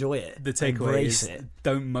 I enjoy it. The takeaway Embrace is it.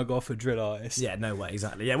 don't mug off a drill artist. Yeah, no way,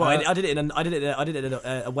 exactly. Yeah, well, I did it in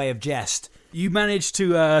a way of jest. You managed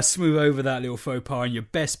to smooth over that little faux pas, and your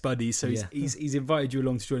best buddy, so Yeah. he's invited you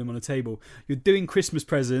along to join him on a table. You're doing Christmas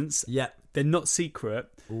presents. Yeah. They're not secret.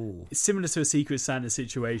 Ooh. It's similar to a Secret Santa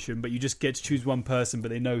situation, but you just get to choose one person, but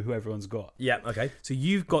they know who everyone's got. Yeah. Okay. So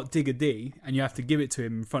you've got Digger D, and you have to give it to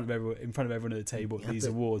him in front of everyone at the table at these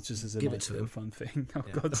awards, just as a give it nice to little him. fun thing. Oh,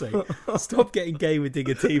 God's sake. Stop getting gay with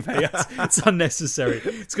Digger D, mate. It's unnecessary.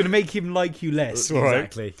 It's going to make him like you less. all right?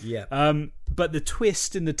 Exactly. Yeah. But the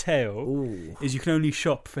twist in the tale Ooh. is you can only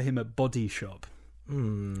shop for him at Body Shop.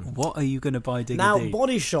 What are you going to buy Digger Now, D?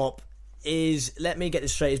 Body Shop is, let me get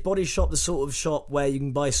this straight, is Body Shop the sort of shop where you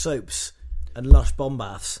can buy soaps and Lush bomb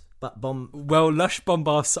baths? Well, Lush bomb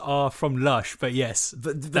baths are from Lush, but yes.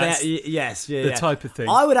 But that's yes, yeah, the yeah. type of thing.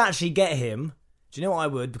 I would actually get him. Do you know what I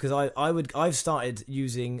would? Because I've started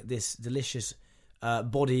using this delicious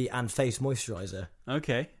body and face moisturiser.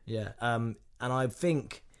 Okay. Yeah. And I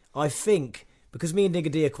think because me and Digger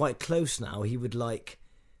D are quite close now, he would like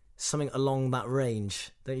something along that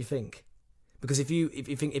range, don't you think? Because if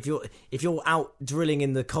you're out drilling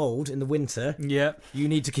in the cold in the winter, Yeah. you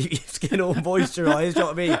need to keep your skin all moisturised. You know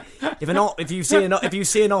what I mean? If you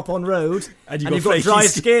see an op on road and you've got dry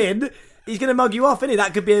skin, he's going to mug you off, isn't he?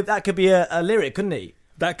 That could be a lyric, couldn't he?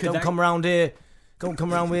 Don't come around here. Don't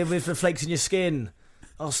come around with the flakes in your skin.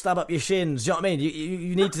 I'll stab up your shins. Do you know what I mean?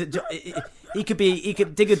 You need to.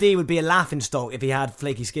 Digger D would be a laughing stock if he had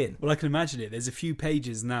flaky skin. Well, I can imagine it. There's a few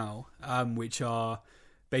pages now which are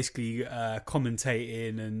basically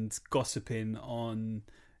commentating and gossiping on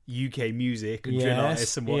UK music and drill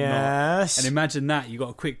artists and whatnot. Yes. And imagine that. You got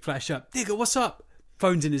a quick flash up. Digger, what's up?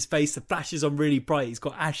 Phone's in his face. The flash is on really bright. He's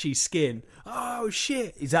got ashy skin. Oh,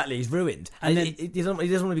 shit. Exactly, he's ruined. And And then- he doesn't want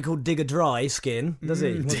to be called Digger Dry Skin, does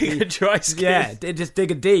he? Digger dry skin. Yeah, just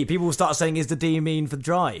Digger D. People will start saying, is the D mean for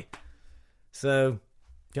dry? So,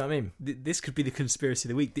 do you know what I mean? This could be the conspiracy of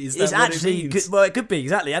the week. Is that It's what actually, it means? well, it could be,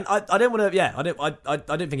 exactly. And I don't want to, yeah, I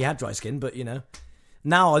don't think he had dry skin, but, you know.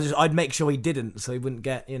 Now I'd make sure he didn't, so he wouldn't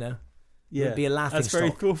get, you know, Yeah, be a laughing that's very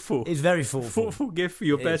stock. thoughtful. It's very thoughtful. Thoughtful gift for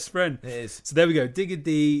your It best is. friend. It is. So there we go. Digger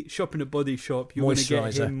D, shopping at Body Shop. You want to get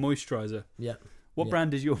Moisturiser. him moisturiser. Yeah. What Yeah.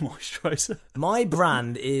 brand is your moisturiser? My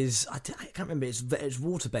brand is, I can't remember, it's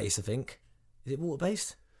water-based, I think. Is it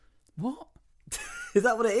water-based? What? Is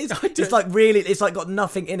that what it is? don't- It's like really, it's like got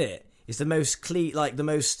nothing in it. It's the most clean, like the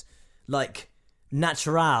most like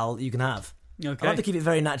natural you can have. Okay. I like to keep it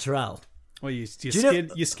very natural. Well, your you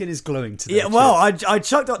know- your skin is glowing today. Yeah, well, I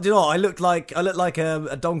chucked up. Do you know what? I looked like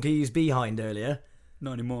a donkey's behind earlier.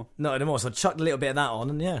 not anymore. Not anymore. So I chucked a little bit of that on,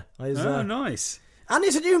 and yeah, I was, Oh, nice. and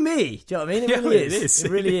it's a new me. Do you know what I mean? It Yeah, really it is. is. It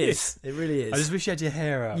really It is. It really is. I just wish you had your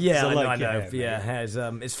hair out. 'cause yeah, I like know. your hair, Yeah, mate. hair's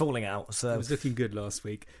it's falling out. It So was looking good last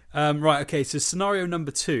week. Right, okay, so scenario number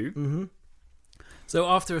 2. Mm-hmm. So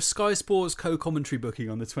after a Sky Sports co-commentary booking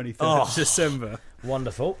on the 23rd of December,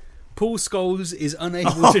 wonderful. Paul Scholes is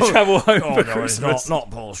unable to travel home for no, Christmas. it's not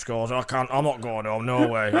Paul Scholes. I'm not going home. No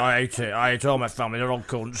way. I hate it. I hate all my family. They're all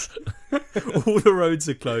cunts. All the roads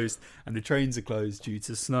are closed and the trains are closed due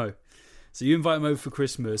to snow. So you invite him over for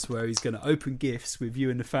Christmas where he's going to open gifts with you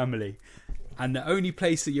and the family. And the only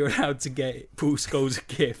place that you're allowed to get Paul Scholes a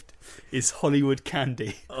gift is Hollywood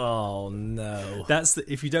Candy. Oh no.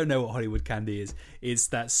 If you don't know what Hollywood Candy is, it's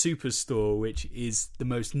that superstore which is the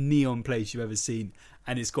most neon place you've ever seen.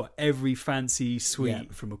 And it's got every fancy sweet Yeah.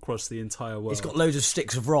 from across the entire world. It's got loads of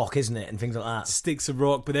sticks of rock, isn't it, and things like that. Sticks of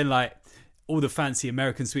rock, but then like all the fancy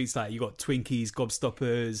American sweets, like you got Twinkies,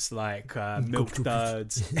 Gobstoppers, like Milk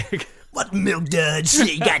Duds. What milk duds?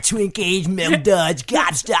 You got Twinkies, milk duds,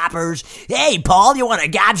 gobstoppers. Hey, Paul, you want a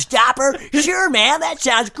gobstopper? Sure, man, that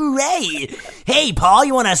sounds great. Hey, Paul,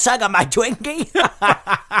 you want to suck on my Twinkie?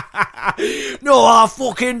 No, I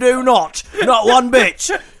fucking do not. Not one bit.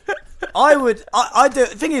 I would. I do. The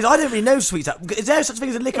thing is, I don't really know sweets. Is there such a thing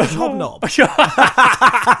as a licorice hobnob?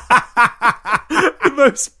 the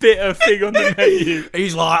most bitter thing on the menu.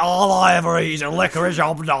 He's like, all I ever eat is a licorice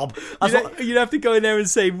hobnob. You'd have to go in there and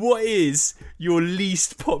say, what is your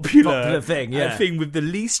least popular thing? Yeah, thing with the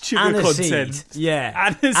least sugar content? Yeah,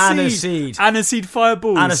 aniseed. Aniseed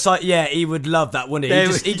fireballs. Aniseed. Yeah, he would love that, wouldn't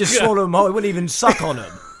he? He'd just swallow them whole. He wouldn't even suck on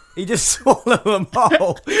them. He just swallow them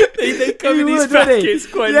whole. They come in these packets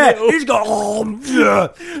quite little. He's got,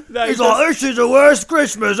 he's like, this is the worst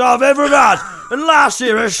Christmas I've ever had. And last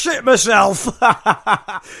year I shit myself.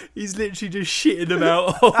 He's literally just shitting them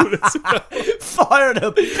out all the time. Firing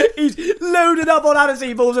them. He's loaded up on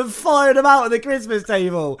aniseed balls and firing them out at the Christmas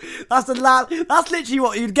table. That's literally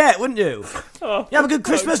what you'd get, wouldn't you? Oh, you have a good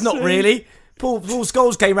Christmas? Not really. Paul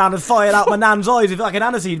Scholes came round and fired out my nan's eyes with like an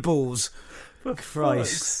aniseed balls. For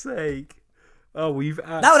Christ fuck's sake. Oh,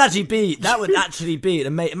 that would actually be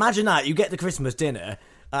imagine that you get the Christmas dinner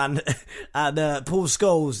and Paul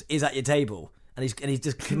Scholes is at your table and he's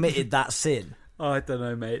just committed that sin. I don't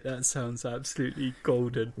know, mate. That sounds absolutely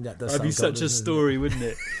golden. That does That'd be sound such golden, a story, wouldn't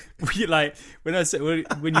it? Like when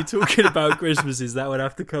you're talking about Christmases, that would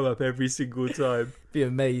have to come up every single time. Be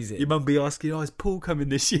amazing. Your mum be asking, "Oh, is Paul coming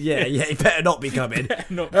this year?" Yeah, he better not be coming.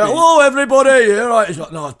 Hello, everybody. Yeah, right. He's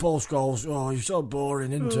like, no, it's Paul Scholes. Oh, he's so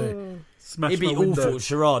boring, isn't he? Smash He'd be my window. awful at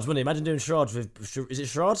charades, wouldn't he? Imagine doing charades with. Is it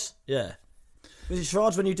charades? Yeah. Was it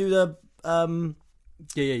charades when you do the?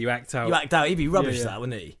 Yeah, you act out. You act out. He'd be rubbish Yeah. at that,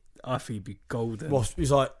 wouldn't he? I think he'd be golden.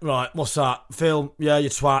 He's like, right, what's that? Film? Yeah, you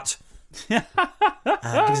twat. Give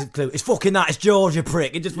us a clue. It's fucking that. It's George, you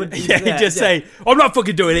prick. It just would. Say, I'm not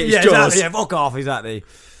fucking doing it. It's yeah, George. exactly. Yeah, fuck off. Exactly.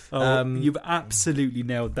 You've absolutely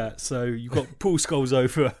nailed that. So you've got Paul Scholes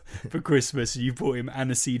over for Christmas, and you bought him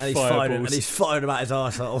aniseed fireballs. And he's firing about his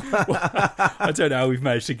arsehole. I don't know how we've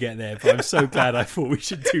managed to get there, but I'm so glad I thought we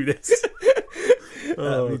should do this.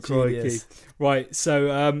 Oh, crikey. Right,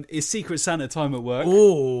 so it's Secret Santa time at work.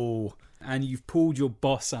 Ooh. And you've pulled your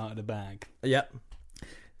boss out of the bag. Yep.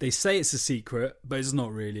 They say it's a secret, but it's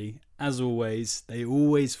not really. As always, they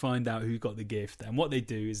always find out who got the gift. And what they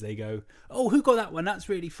do is they go, oh, who got that one? That's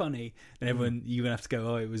really funny. And everyone, you're going to have to go,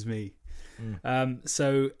 oh, it was me. But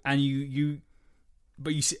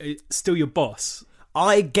you still your boss.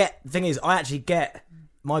 The thing is, I actually get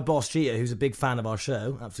my boss, Cheetah, who's a big fan of our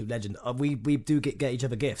show, absolute legend. We do get each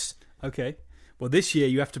other gifts. Okay. Well, this year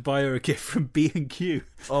you have to buy her a gift from B&Q.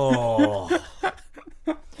 Oh.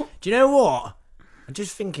 Do you know what? I'm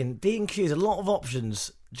just thinking, B&Q has a lot of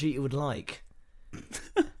options Cheetah would like.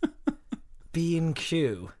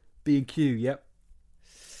 B&Q. B&Q, yep.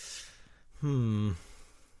 I'm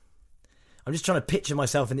just trying to picture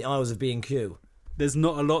myself in the aisles of B&Q. There's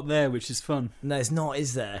not a lot there, which is fun. No, it's not,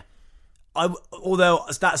 is there? Although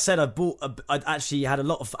that said, I've bought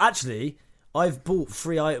I've bought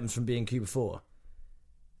 3 items from B&Q before.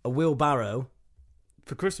 A wheelbarrow.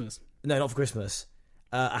 For Christmas? No, not for Christmas.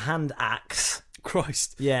 A hand axe.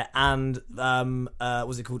 Christ. Yeah, and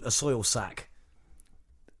what's it called? A soil sack.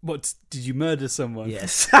 What, did you murder someone?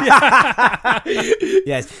 Yes.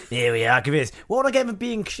 Yes. Here we are. Give me this. What would I get from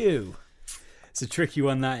B&Q? It's a tricky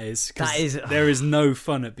one, that is. That is. There is no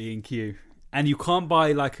fun at B&Q. And you can't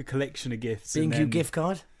buy like a collection of gifts. B&Q gift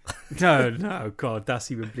card? No, God, that's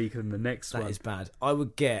even bleaker than the next one. That is bad. I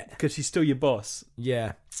would get... Because she's still your boss.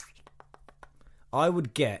 Yeah. I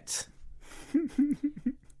would get...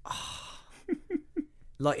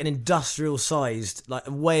 like an industrial-sized, like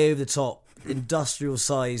way over the top,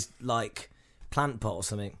 industrial-sized, like, plant pot or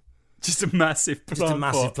something. Just a massive plant pot. Just a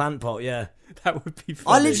massive plant pot, yeah. That would be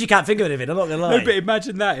funny. I literally can't think of anything, I'm not going to lie. No, but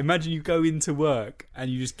imagine that. Imagine you go into work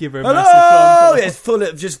and you just give her a massive plant pot.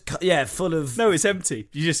 Yeah, it's full of... No, it's empty.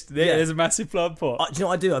 You just... There's a massive plant pot. Do you know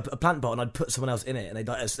what I'd do? I'd put a plant pot and I'd put someone else in it and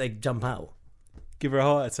they'd jump out. Give her a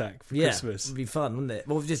heart attack for Christmas. Yeah, it'd be fun, wouldn't it?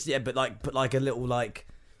 Well, just, but like, put like a little, like,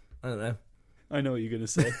 I don't know. I know what you're going to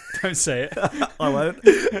say. Don't say it. I won't.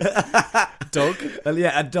 Dog?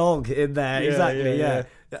 Yeah, a dog in there. Exactly, yeah.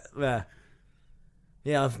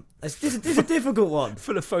 Yeah, it's a difficult one.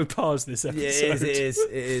 Full of faux pas this episode. Yeah, it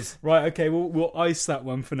is. Right, okay, we'll ice that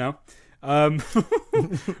one for now.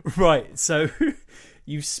 Right, so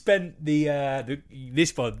you've spent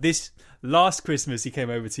this last Christmas he came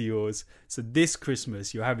over to yours. So this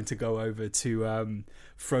Christmas you're having to go over to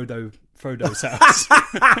Frodo's house.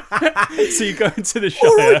 So you go into the Shire.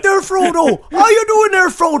 All right there, Frodo. How you doing there,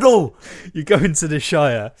 Frodo? You go into the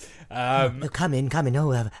Shire. Come in.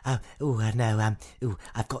 Oh,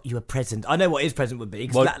 I've got you a present. I know what his present would be,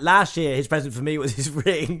 because last year his present for me was his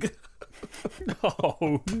ring.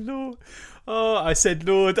 Oh Lord! Oh, I said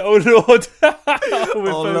Lord. Oh Lord! We're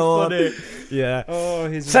both Lord. on it. Yeah. Oh,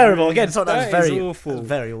 his Terrible. ring. Again, it's not that That is very awful.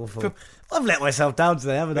 Very awful. I've let myself down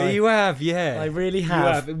today, haven't I? You have, yeah. I really You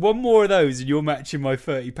have. One more of those, and you're matching my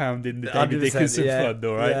 £30 in the David 100%, Dickinson yeah, fund.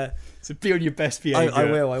 All right. yeah. So be on your best behaviour. I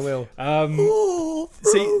will.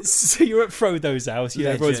 So you're at Frodo's house. You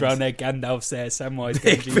know, everyone's Legend. around there. Gandalf's there. Samwise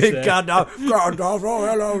Big Gamgee's there. Gandalf. Gandalf. Oh,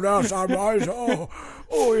 hello there, Sunrise.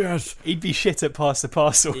 Oh, yes. He'd be shit at pass the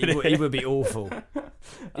parcel. He would be awful.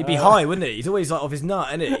 He'd be high, wouldn't he? He's always like off his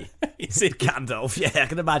nut, isn't he? Is it? Gandalf. Yeah, I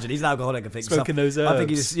can imagine. He's an alcoholic. I think. Smoking those I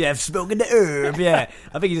think herbs. he's smoking the herb. Yeah,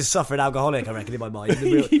 I think he's a suffering alcoholic. I reckon in my mind.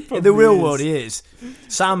 He In the probably real is. world, he is.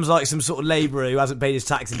 Sam's like some sort of labourer who hasn't paid his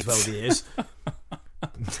tax in 12 years.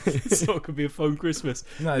 It's not gonna be a fun Christmas.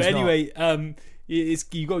 No, But it's anyway,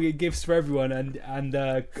 you got to get gifts for everyone, and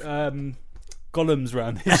Gollum's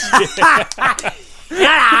round this year.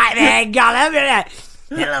 Alright then, Gollum.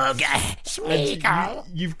 Hello, guys. Sweet girl.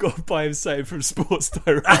 You've got to buy him something from Sports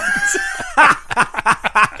Direct.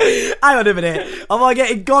 Hang on a minute. Am I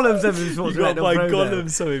getting Gollum something? You've got to buy Gollum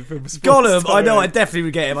something from Sports Gollum, I know I Direct. definitely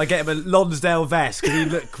would get him. I get him a Lonsdale vest because he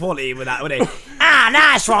looked quality with that, wouldn't he? Ah,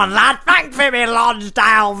 nice one, lad. Thanks for me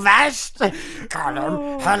Lonsdale vest.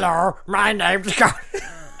 Gollum, hello. My name's Gollum.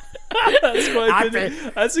 That's quite good.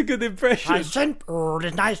 That's a good impression. Nice and cool,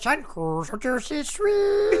 nice and cool, so juicy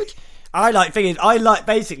sweet.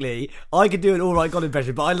 Basically, I could do an alright Gollum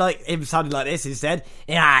impression, but I like him sounding like this instead.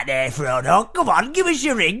 Right there, Frodo. Come on, give us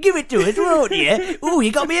your ring. Give it to us, won't you? Ooh,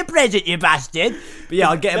 you got me a present, you bastard. But yeah,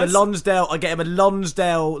 I get him a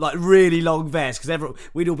Lonsdale, like really long vest because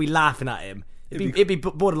we'd all be laughing at him. It'd be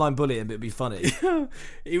borderline bullying, but it'd be funny.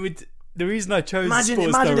 It would. The reason I chose Imagine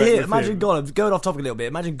Sports Direct with him, Gollum, going off topic a little bit,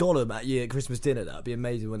 imagine Gollum at your Christmas dinner. That'd be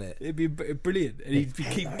amazing, wouldn't it? it'd be brilliant, and he'd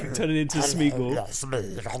keep turning into Smeagol. That's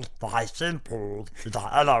me, nice and cool.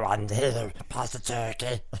 Hello, and here, pass the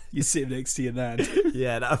turkey. You sit next to your nan.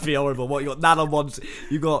 Yeah, that'd be horrible. What, you got Nan on one,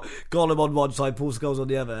 you got Gollum on one side, Paul Scholes on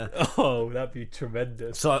the other. Oh, that'd be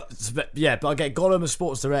tremendous. So, yeah, but I get Gollum as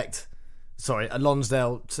Sports Direct. Sorry, a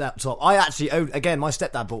Lonsdale top. I actually owned, again, my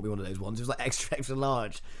stepdad bought me one of those ones. It was like extra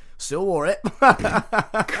large. Still wore it.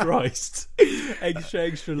 Christ,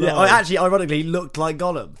 extra large. Yeah, I actually, ironically, looked like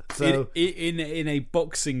Gollum. So in a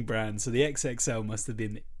boxing brand, so the XXL must have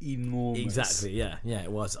been enormous. exactly, yeah,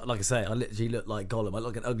 it was. Like I say, I literally looked like Gollum. I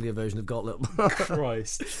look like an uglier version of Gollum.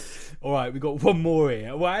 Christ. All right, we got one more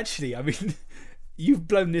here. Well, actually, I mean, you've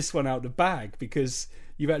blown this one out the bag because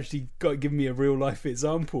you've actually given me a real life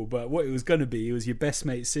example. But what it was going to be, it was your best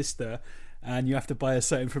mate's sister. And you have to buy a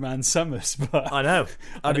something from Ann Summers, but I know.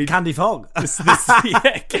 I mean, Candy Fog.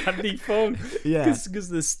 yeah, Candy Fong. Yeah.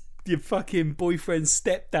 Because your fucking boyfriend's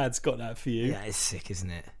stepdad's got that for you. Yeah, it's sick, isn't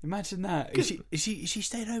it? Imagine that. Is she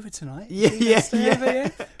staying over tonight? Yeah, Is she yeah, staying yeah. over, yeah.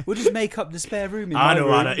 We'll just make up the spare room in my I know.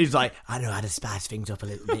 room. He's like, I know how to spice things up a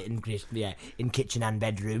little bit in kitchen and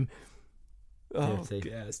bedroom. Oh, Dirty.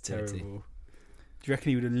 yeah, it's Dirty. terrible. Do you reckon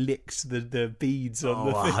he would have licked the beads on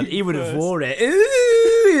the thing? He would have first? worn it.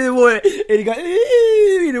 Ooh, he'd have wore it.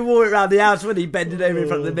 He'd have worn it around the house when he bending over in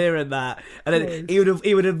front of the mirror and that. And then he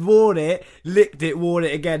would have worn it, licked it, worn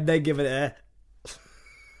it again, then given it a.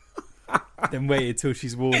 Then waited till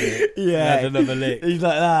she's worn it. Yeah. And had another lick. He's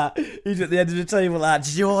like that. He's at the end of the table like,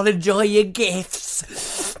 did you all enjoy your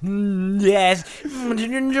gifts? Yes. Did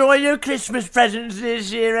you enjoy your Christmas presents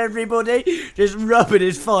this year, everybody? Just rubbing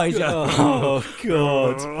his thighs. Oh,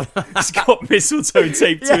 God. He's got mistletoe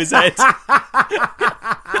taped to his head.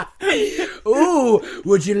 Ooh,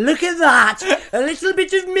 would you look at that? A little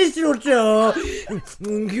bit of mistletoe.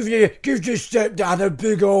 Give your stepdad a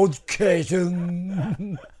big old kiss.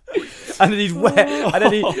 And then he's and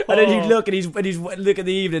then you look and he's look at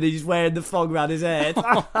the evening and he's wearing the fog around his head.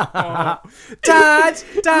 Dad,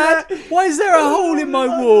 Why is there a hole in my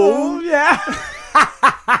wall? yeah.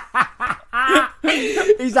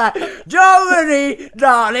 He's like, don't worry,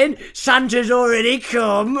 darling, Santa's already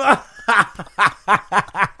come.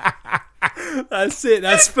 That's it.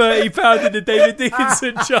 That's £30 in the David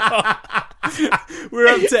Dickinson jar. We're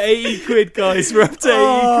up to 80 quid, guys. We're up to 80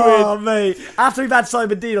 Oh, quid. mate. After we've had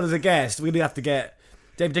Simon Dean on as a guest, we're going to have to get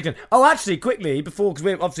David Dickinson. Oh, actually, quickly, before, because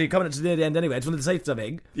we're obviously coming up to near the end anyway, I just wanted to say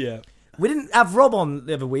something. Yeah. We didn't have Rob on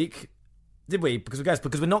the other week, did we? Because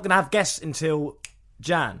we're not going to have guests until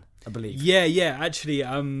Jan, I believe. Yeah. Actually,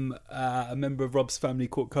 a member of Rob's family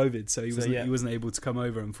caught COVID, so he yeah. wasn't able to come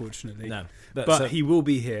over, unfortunately. No. But he will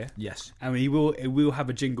be here. Yes. And we will have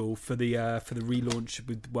a jingle for the relaunch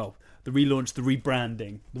the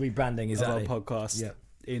rebranding The rebranding is of our podcast Yeah.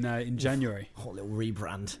 in January. Hot little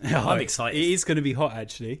rebrand. Oh, I'm excited. It is going to be hot,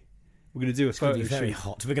 actually. We're going to do a It's gonna photo be very shoot.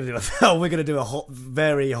 hot. We're gonna do a hot,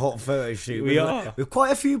 very hot photo shoot. We are. With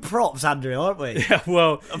quite a few props, Andrew, aren't we? Yeah,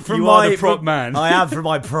 well, you are the prop man. I am from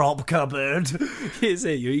my prop cupboard. Here's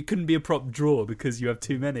it. You couldn't be a prop drawer because you have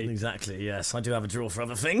too many. Exactly. Yes, I do have a drawer for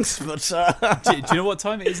other things, but. Do you know what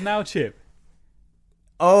time it is now, Chip?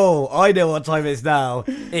 Oh, I know what time it is now.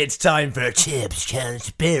 It's time for Chip's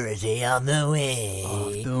conspiracy on the way.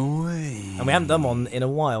 And we haven't done one in a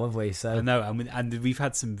while, have we? I So know, and we've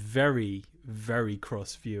had some very, very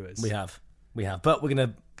cross viewers. we have. But we're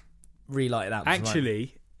gonna relight it out. tonight.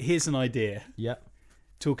 Actually, here's an idea. Yeah.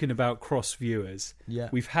 Talking about cross viewers, Yeah.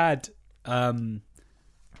 we've had a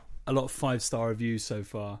lot of 5-star reviews so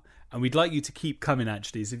far, and we'd like you to keep coming.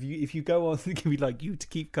 Actually, so if you go on, we'd like you to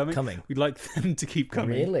keep coming. We'd like them to keep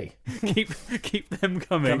coming. Really? keep them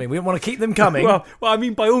coming. We want to keep them coming. Well, I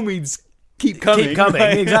mean, by all means, keep coming. Keep coming.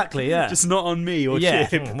 right? Exactly. Yeah. Just not on me or yeah.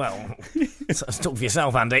 Chip. Well, talk for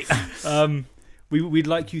yourself, Andy. We'd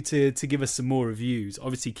like you to give us some more reviews.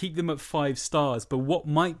 Obviously, keep them at 5 stars. But what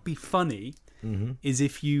might be funny is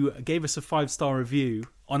if you gave us a 5-star review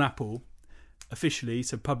on Apple officially,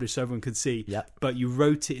 so published so everyone could see. Yep. But you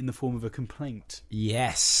wrote it in the form of a complaint.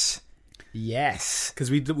 Yes. Because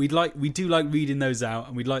we do like reading those out,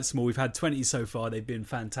 and we'd like some more. We've had 20 so far. They've been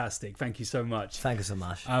fantastic. Thank you so much. Thank you so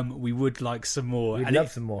much. We would like some more. We'd love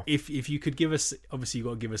some more. If you could give us, obviously you've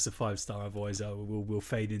got to give us a 5-star, otherwise we'll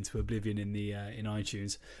fade into oblivion in the in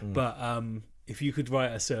iTunes. But if you could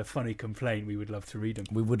write us a funny complaint, we would love to read them.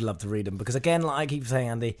 We would love to read them because, again, like I keep saying,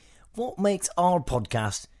 Andy, what makes our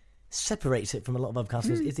podcast separates it from a lot of other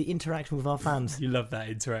podcasts is the interaction with our fans. You love that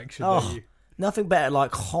interaction, don't Oh, you? nothing better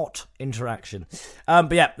like hot interaction.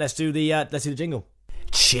 But yeah, let's do the jingle.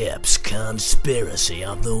 Chip's conspiracy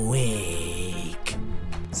of the week.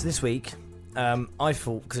 So this week, I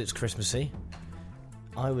thought because it's Christmassy,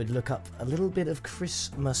 I would look up a little bit of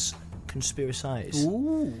Christmas conspiracies.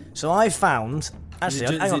 Ooh. So I found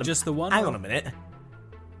actually, Is it just the one? Hang on a minute.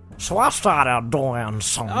 So I started doing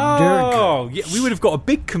some Oh, yeah, we would have got a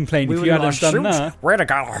big complaint if you hadn't done that. We'd have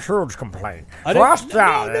got a huge complaint. I So I don't,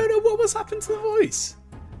 started. no, what was happened to the voice?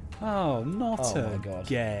 Oh, not Oh my God.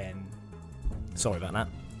 again. Sorry about that.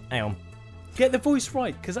 Hang on. Get the voice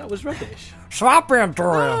right, because that was rubbish. So I've been doing.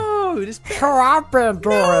 No, this So I've been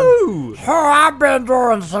doing. no. So I've been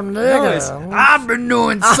doing some it's- digging. I've been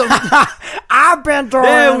doing some. I've been doing.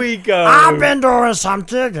 There we go. I've been doing some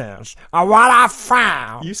diggings. And what I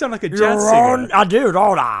found. You sound like a You're jazz on- singer. I do,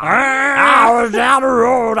 don't I? I was down the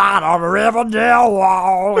road out of Riverdale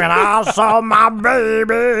Walk, and I saw my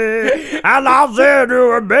baby. And I said to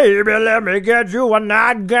her, baby, let me get you a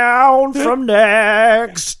nightgown from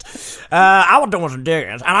Next. I was doing some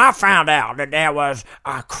diggings, and I found out that there was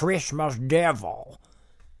a Christmas devil.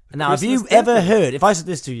 Now, have you Christmas ever devil? heard, if I said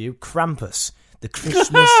this to you, Krampus, the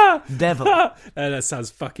Christmas devil? That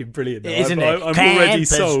sounds fucking brilliant. Though. Isn't I'm it? already Krampus,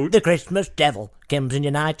 sold. the Christmas devil comes in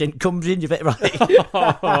your night and comes in your face. Right.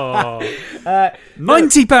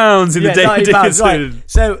 £90 in the Daily £90, Dickinson.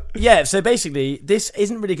 right. So basically, this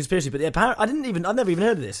isn't really a conspiracy, but I've never even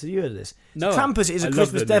heard of this. Have you heard of this? No, Krampus is I a love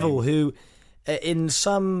Christmas the devil name. who, in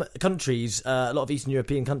some countries, a lot of Eastern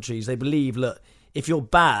European countries, they believe that if you're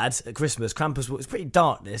bad at Christmas, Krampus will. It's pretty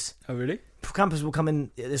dark. This Oh, really? Krampus will come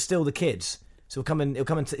in. There's still the kids, so he'll come in.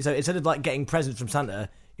 So instead of like getting presents from Santa,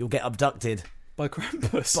 you'll get abducted. By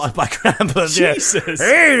Krampus. By Krampus, yeah. Jesus.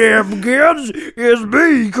 Hey there, kids, it's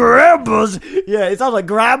me, Krampus. Yeah, it sounds like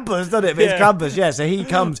Krampus, doesn't it? But Yeah. it's Krampus, yeah. So he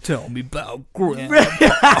comes. Tell me about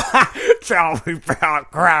Krampus. Tell me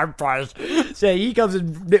about Krampus. So he comes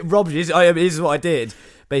and robs you. This is what I did,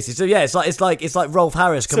 basically. So yeah, it's like Rolf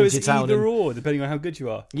Harris So coming it's to town. either or, depending on how good you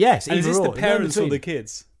are. Yes, And is either this the or. No parents or between. the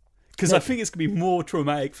kids? Because No. I think it's going to be more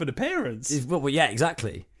traumatic for the parents. Well, yeah,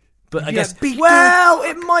 exactly. But I Yeah, guess, be well,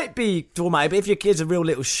 it might be traumatic. But if your kid's a real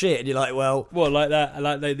little shit, and you're like, well, What, like that?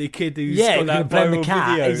 Like the kid who's Yeah, got who that can blend the viral cat.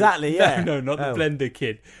 video? Exactly, yeah. No, not the Oh. blender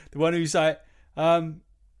kid. The one who's like,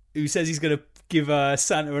 who says he's going to give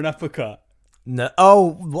Santa an uppercut. no.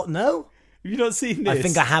 Oh, what? No. Have you not seen this? I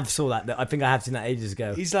think I have saw that. I think I have seen that ages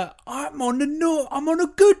ago. He's like, I'm on a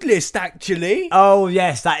good list actually. Oh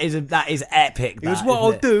yes, that is epic. He goes, what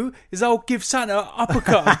I'll do is I'll give Santa an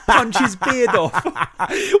uppercut and punch his beard off.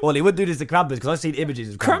 Well, he wouldn't do this to Krampus because I've seen images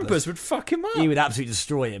of Krampus. Krampus would fuck him up. He would absolutely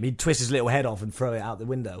destroy him. He'd twist his little head off and throw it out the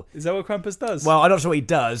window. Is that what Krampus does? Well, I'm not sure what he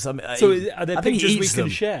does. I mean, so are there I think he pictures we eats can them.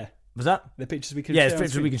 share? Was that? The pictures we can Yeah, share. it's on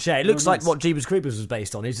pictures screen? we can share. It looks Oh, like nice. what Jeepers Creepers was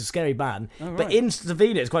based on. He's a scary man. Oh, But right. in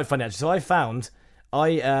Slovenia, it's quite funny actually. So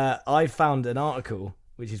I found an article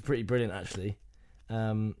which is pretty brilliant actually,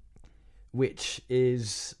 which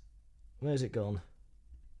is where's it gone?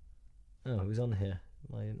 Oh, it was on here.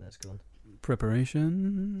 My internet's gone.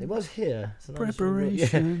 Preparation. It was here. So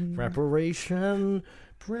Preparation. Preparation.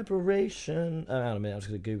 Preparation. Oh, hang on a minute. I'm just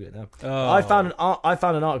going to Google it now. Oh. I found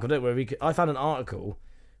an article. Don't worry. I found an article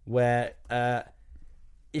where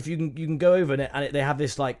if you can go over it and they have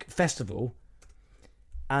this like festival,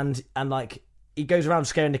 and like he goes around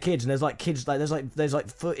scaring the kids, and there's like kids like there's like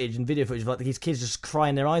footage and video footage of like these kids just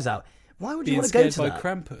crying their eyes out. Why would you want to go to by that?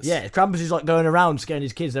 Krampus. Yeah, Krampus is like going around scaring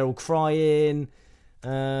these kids. They're all crying.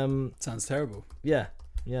 Sounds terrible. Yeah.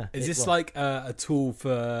 Is this like a tool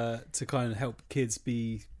to kind of help kids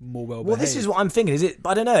be more well behaved? Well, this is what I'm thinking. Is it?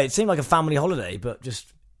 I don't know. It seemed like a family holiday, but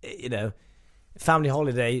just family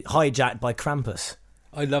holiday hijacked by Krampus.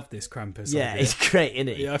 I love this Krampus. Yeah, idea. it's great, isn't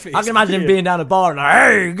it? Yeah, I think I it's can imagine him brilliant. being down a bar and like,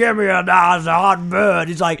 hey, give me a nice hot bird.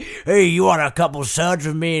 He's like, hey, you want a couple suds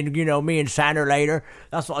with me and me and Santa later?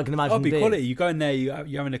 That's what I can imagine. That'd be being. quality. You go in there, you're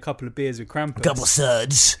having a couple of beers with Krampus. Couple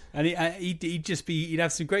suds. And he'd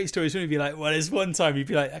have some great stories. He'd be like, well, there's one time, he'd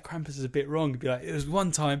be like, that Krampus is a bit wrong. He'd be like, it was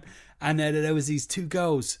one time, and there was these two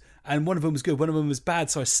girls, and one of them was good, one of them was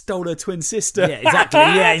bad, so I stole her twin sister. Yeah, exactly.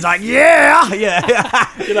 Yeah, he's like, yeah.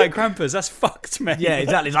 You're like, Krampus, that's fucked, mate. Yeah,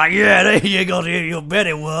 exactly. He's like, yeah, there you go. You bet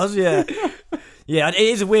it was. Yeah, yeah. It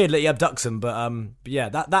is weird that he abducts them, but yeah,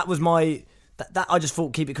 that was my. That I just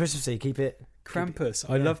thought, keep it Christmassy, keep it. Krampus,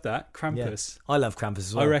 I love that. Krampus. Yeah. I love Krampus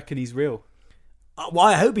as well. I reckon he's real. Well,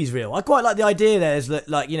 I hope he's real. I quite like the idea there is that,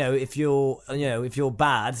 like, if you're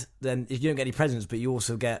bad, then if you don't get any presents, but you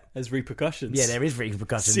also get. There's repercussions. Yeah, there is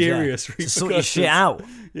repercussions. Serious To repercussions. sort your shit out.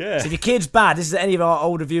 Yeah. So if your kid's bad, this is any of our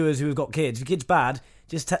older viewers who have got kids. If your kid's bad,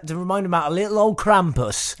 just to remind them about a little old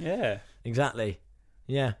Krampus. Yeah. Exactly.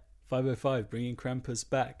 Yeah. 505, bringing Krampus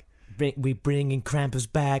back. We bringing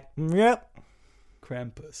Krampus back. Yep.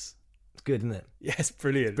 Krampus. It's good, isn't it? Yes,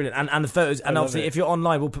 brilliant. Brilliant. And the photos, and love obviously it. if you're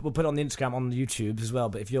online, we'll put it on the Instagram, on the YouTube as well.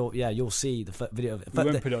 But if you'll see the video of it. We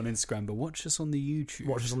won't put it on Instagram, but watch us on the YouTube.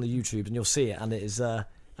 Watch us on the YouTube, and you'll see it, and it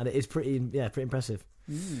is pretty impressive.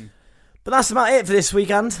 But that's about it for this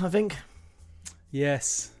weekend, I think.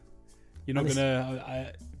 Yes. You're not going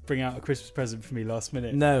to bring out a Christmas present for me last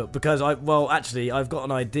minute? No, because I've got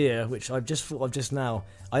an idea which I've just thought of just now.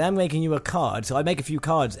 I am making you a card, so I make a few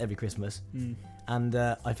cards every Christmas, and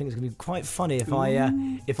I think it's going to be quite funny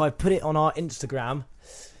if I put it on our Instagram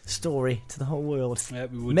story to the whole world. Yeah,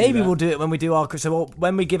 Maybe we'll do it when we do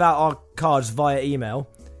when we give out our cards via email.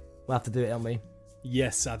 We'll have to do it, haven't we?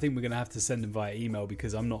 Yes, I think we're going to have to send them via email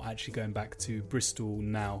because I'm not actually going back to Bristol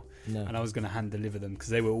now. No. And I was going to hand deliver them because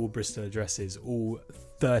they were all Bristol addresses, all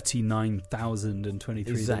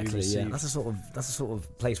 39,023 Exactly. that we received. Yeah, that's the sort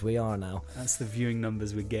of place we are now. That's the viewing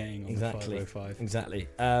numbers we're getting on the 505. Exactly.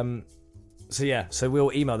 So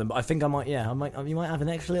we'll email them. But I think you might have an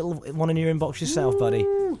extra little one in your inbox yourself, buddy.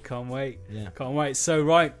 Ooh, can't wait. Yeah. Can't wait. So,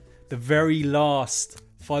 right, the very last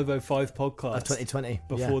 505 podcast Of 2020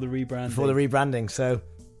 before the rebranding. Before the rebranding. So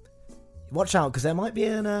watch out, because there might be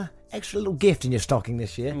an extra little gift in your stocking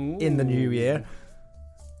this year, in the new year.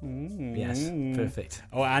 Ooh. Yes, perfect.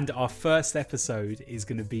 Oh, and our first episode is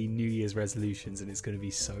going to be New Year's resolutions, and it's going to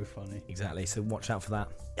be so funny. Exactly. So watch out for that.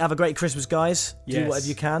 Have a great Christmas, guys. Do Yes. whatever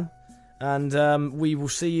you can, and we will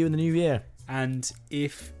see you in the new year. And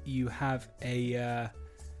if you have a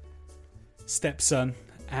stepson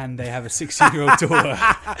and they have a 16-year-old daughter,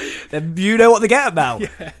 Then you know what to get them now.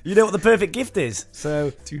 You know what the perfect gift is.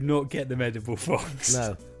 So do not get them edible fox.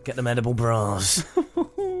 no, get them edible bras.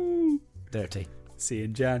 Dirty. See you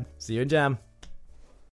in Jan. See you in Jam.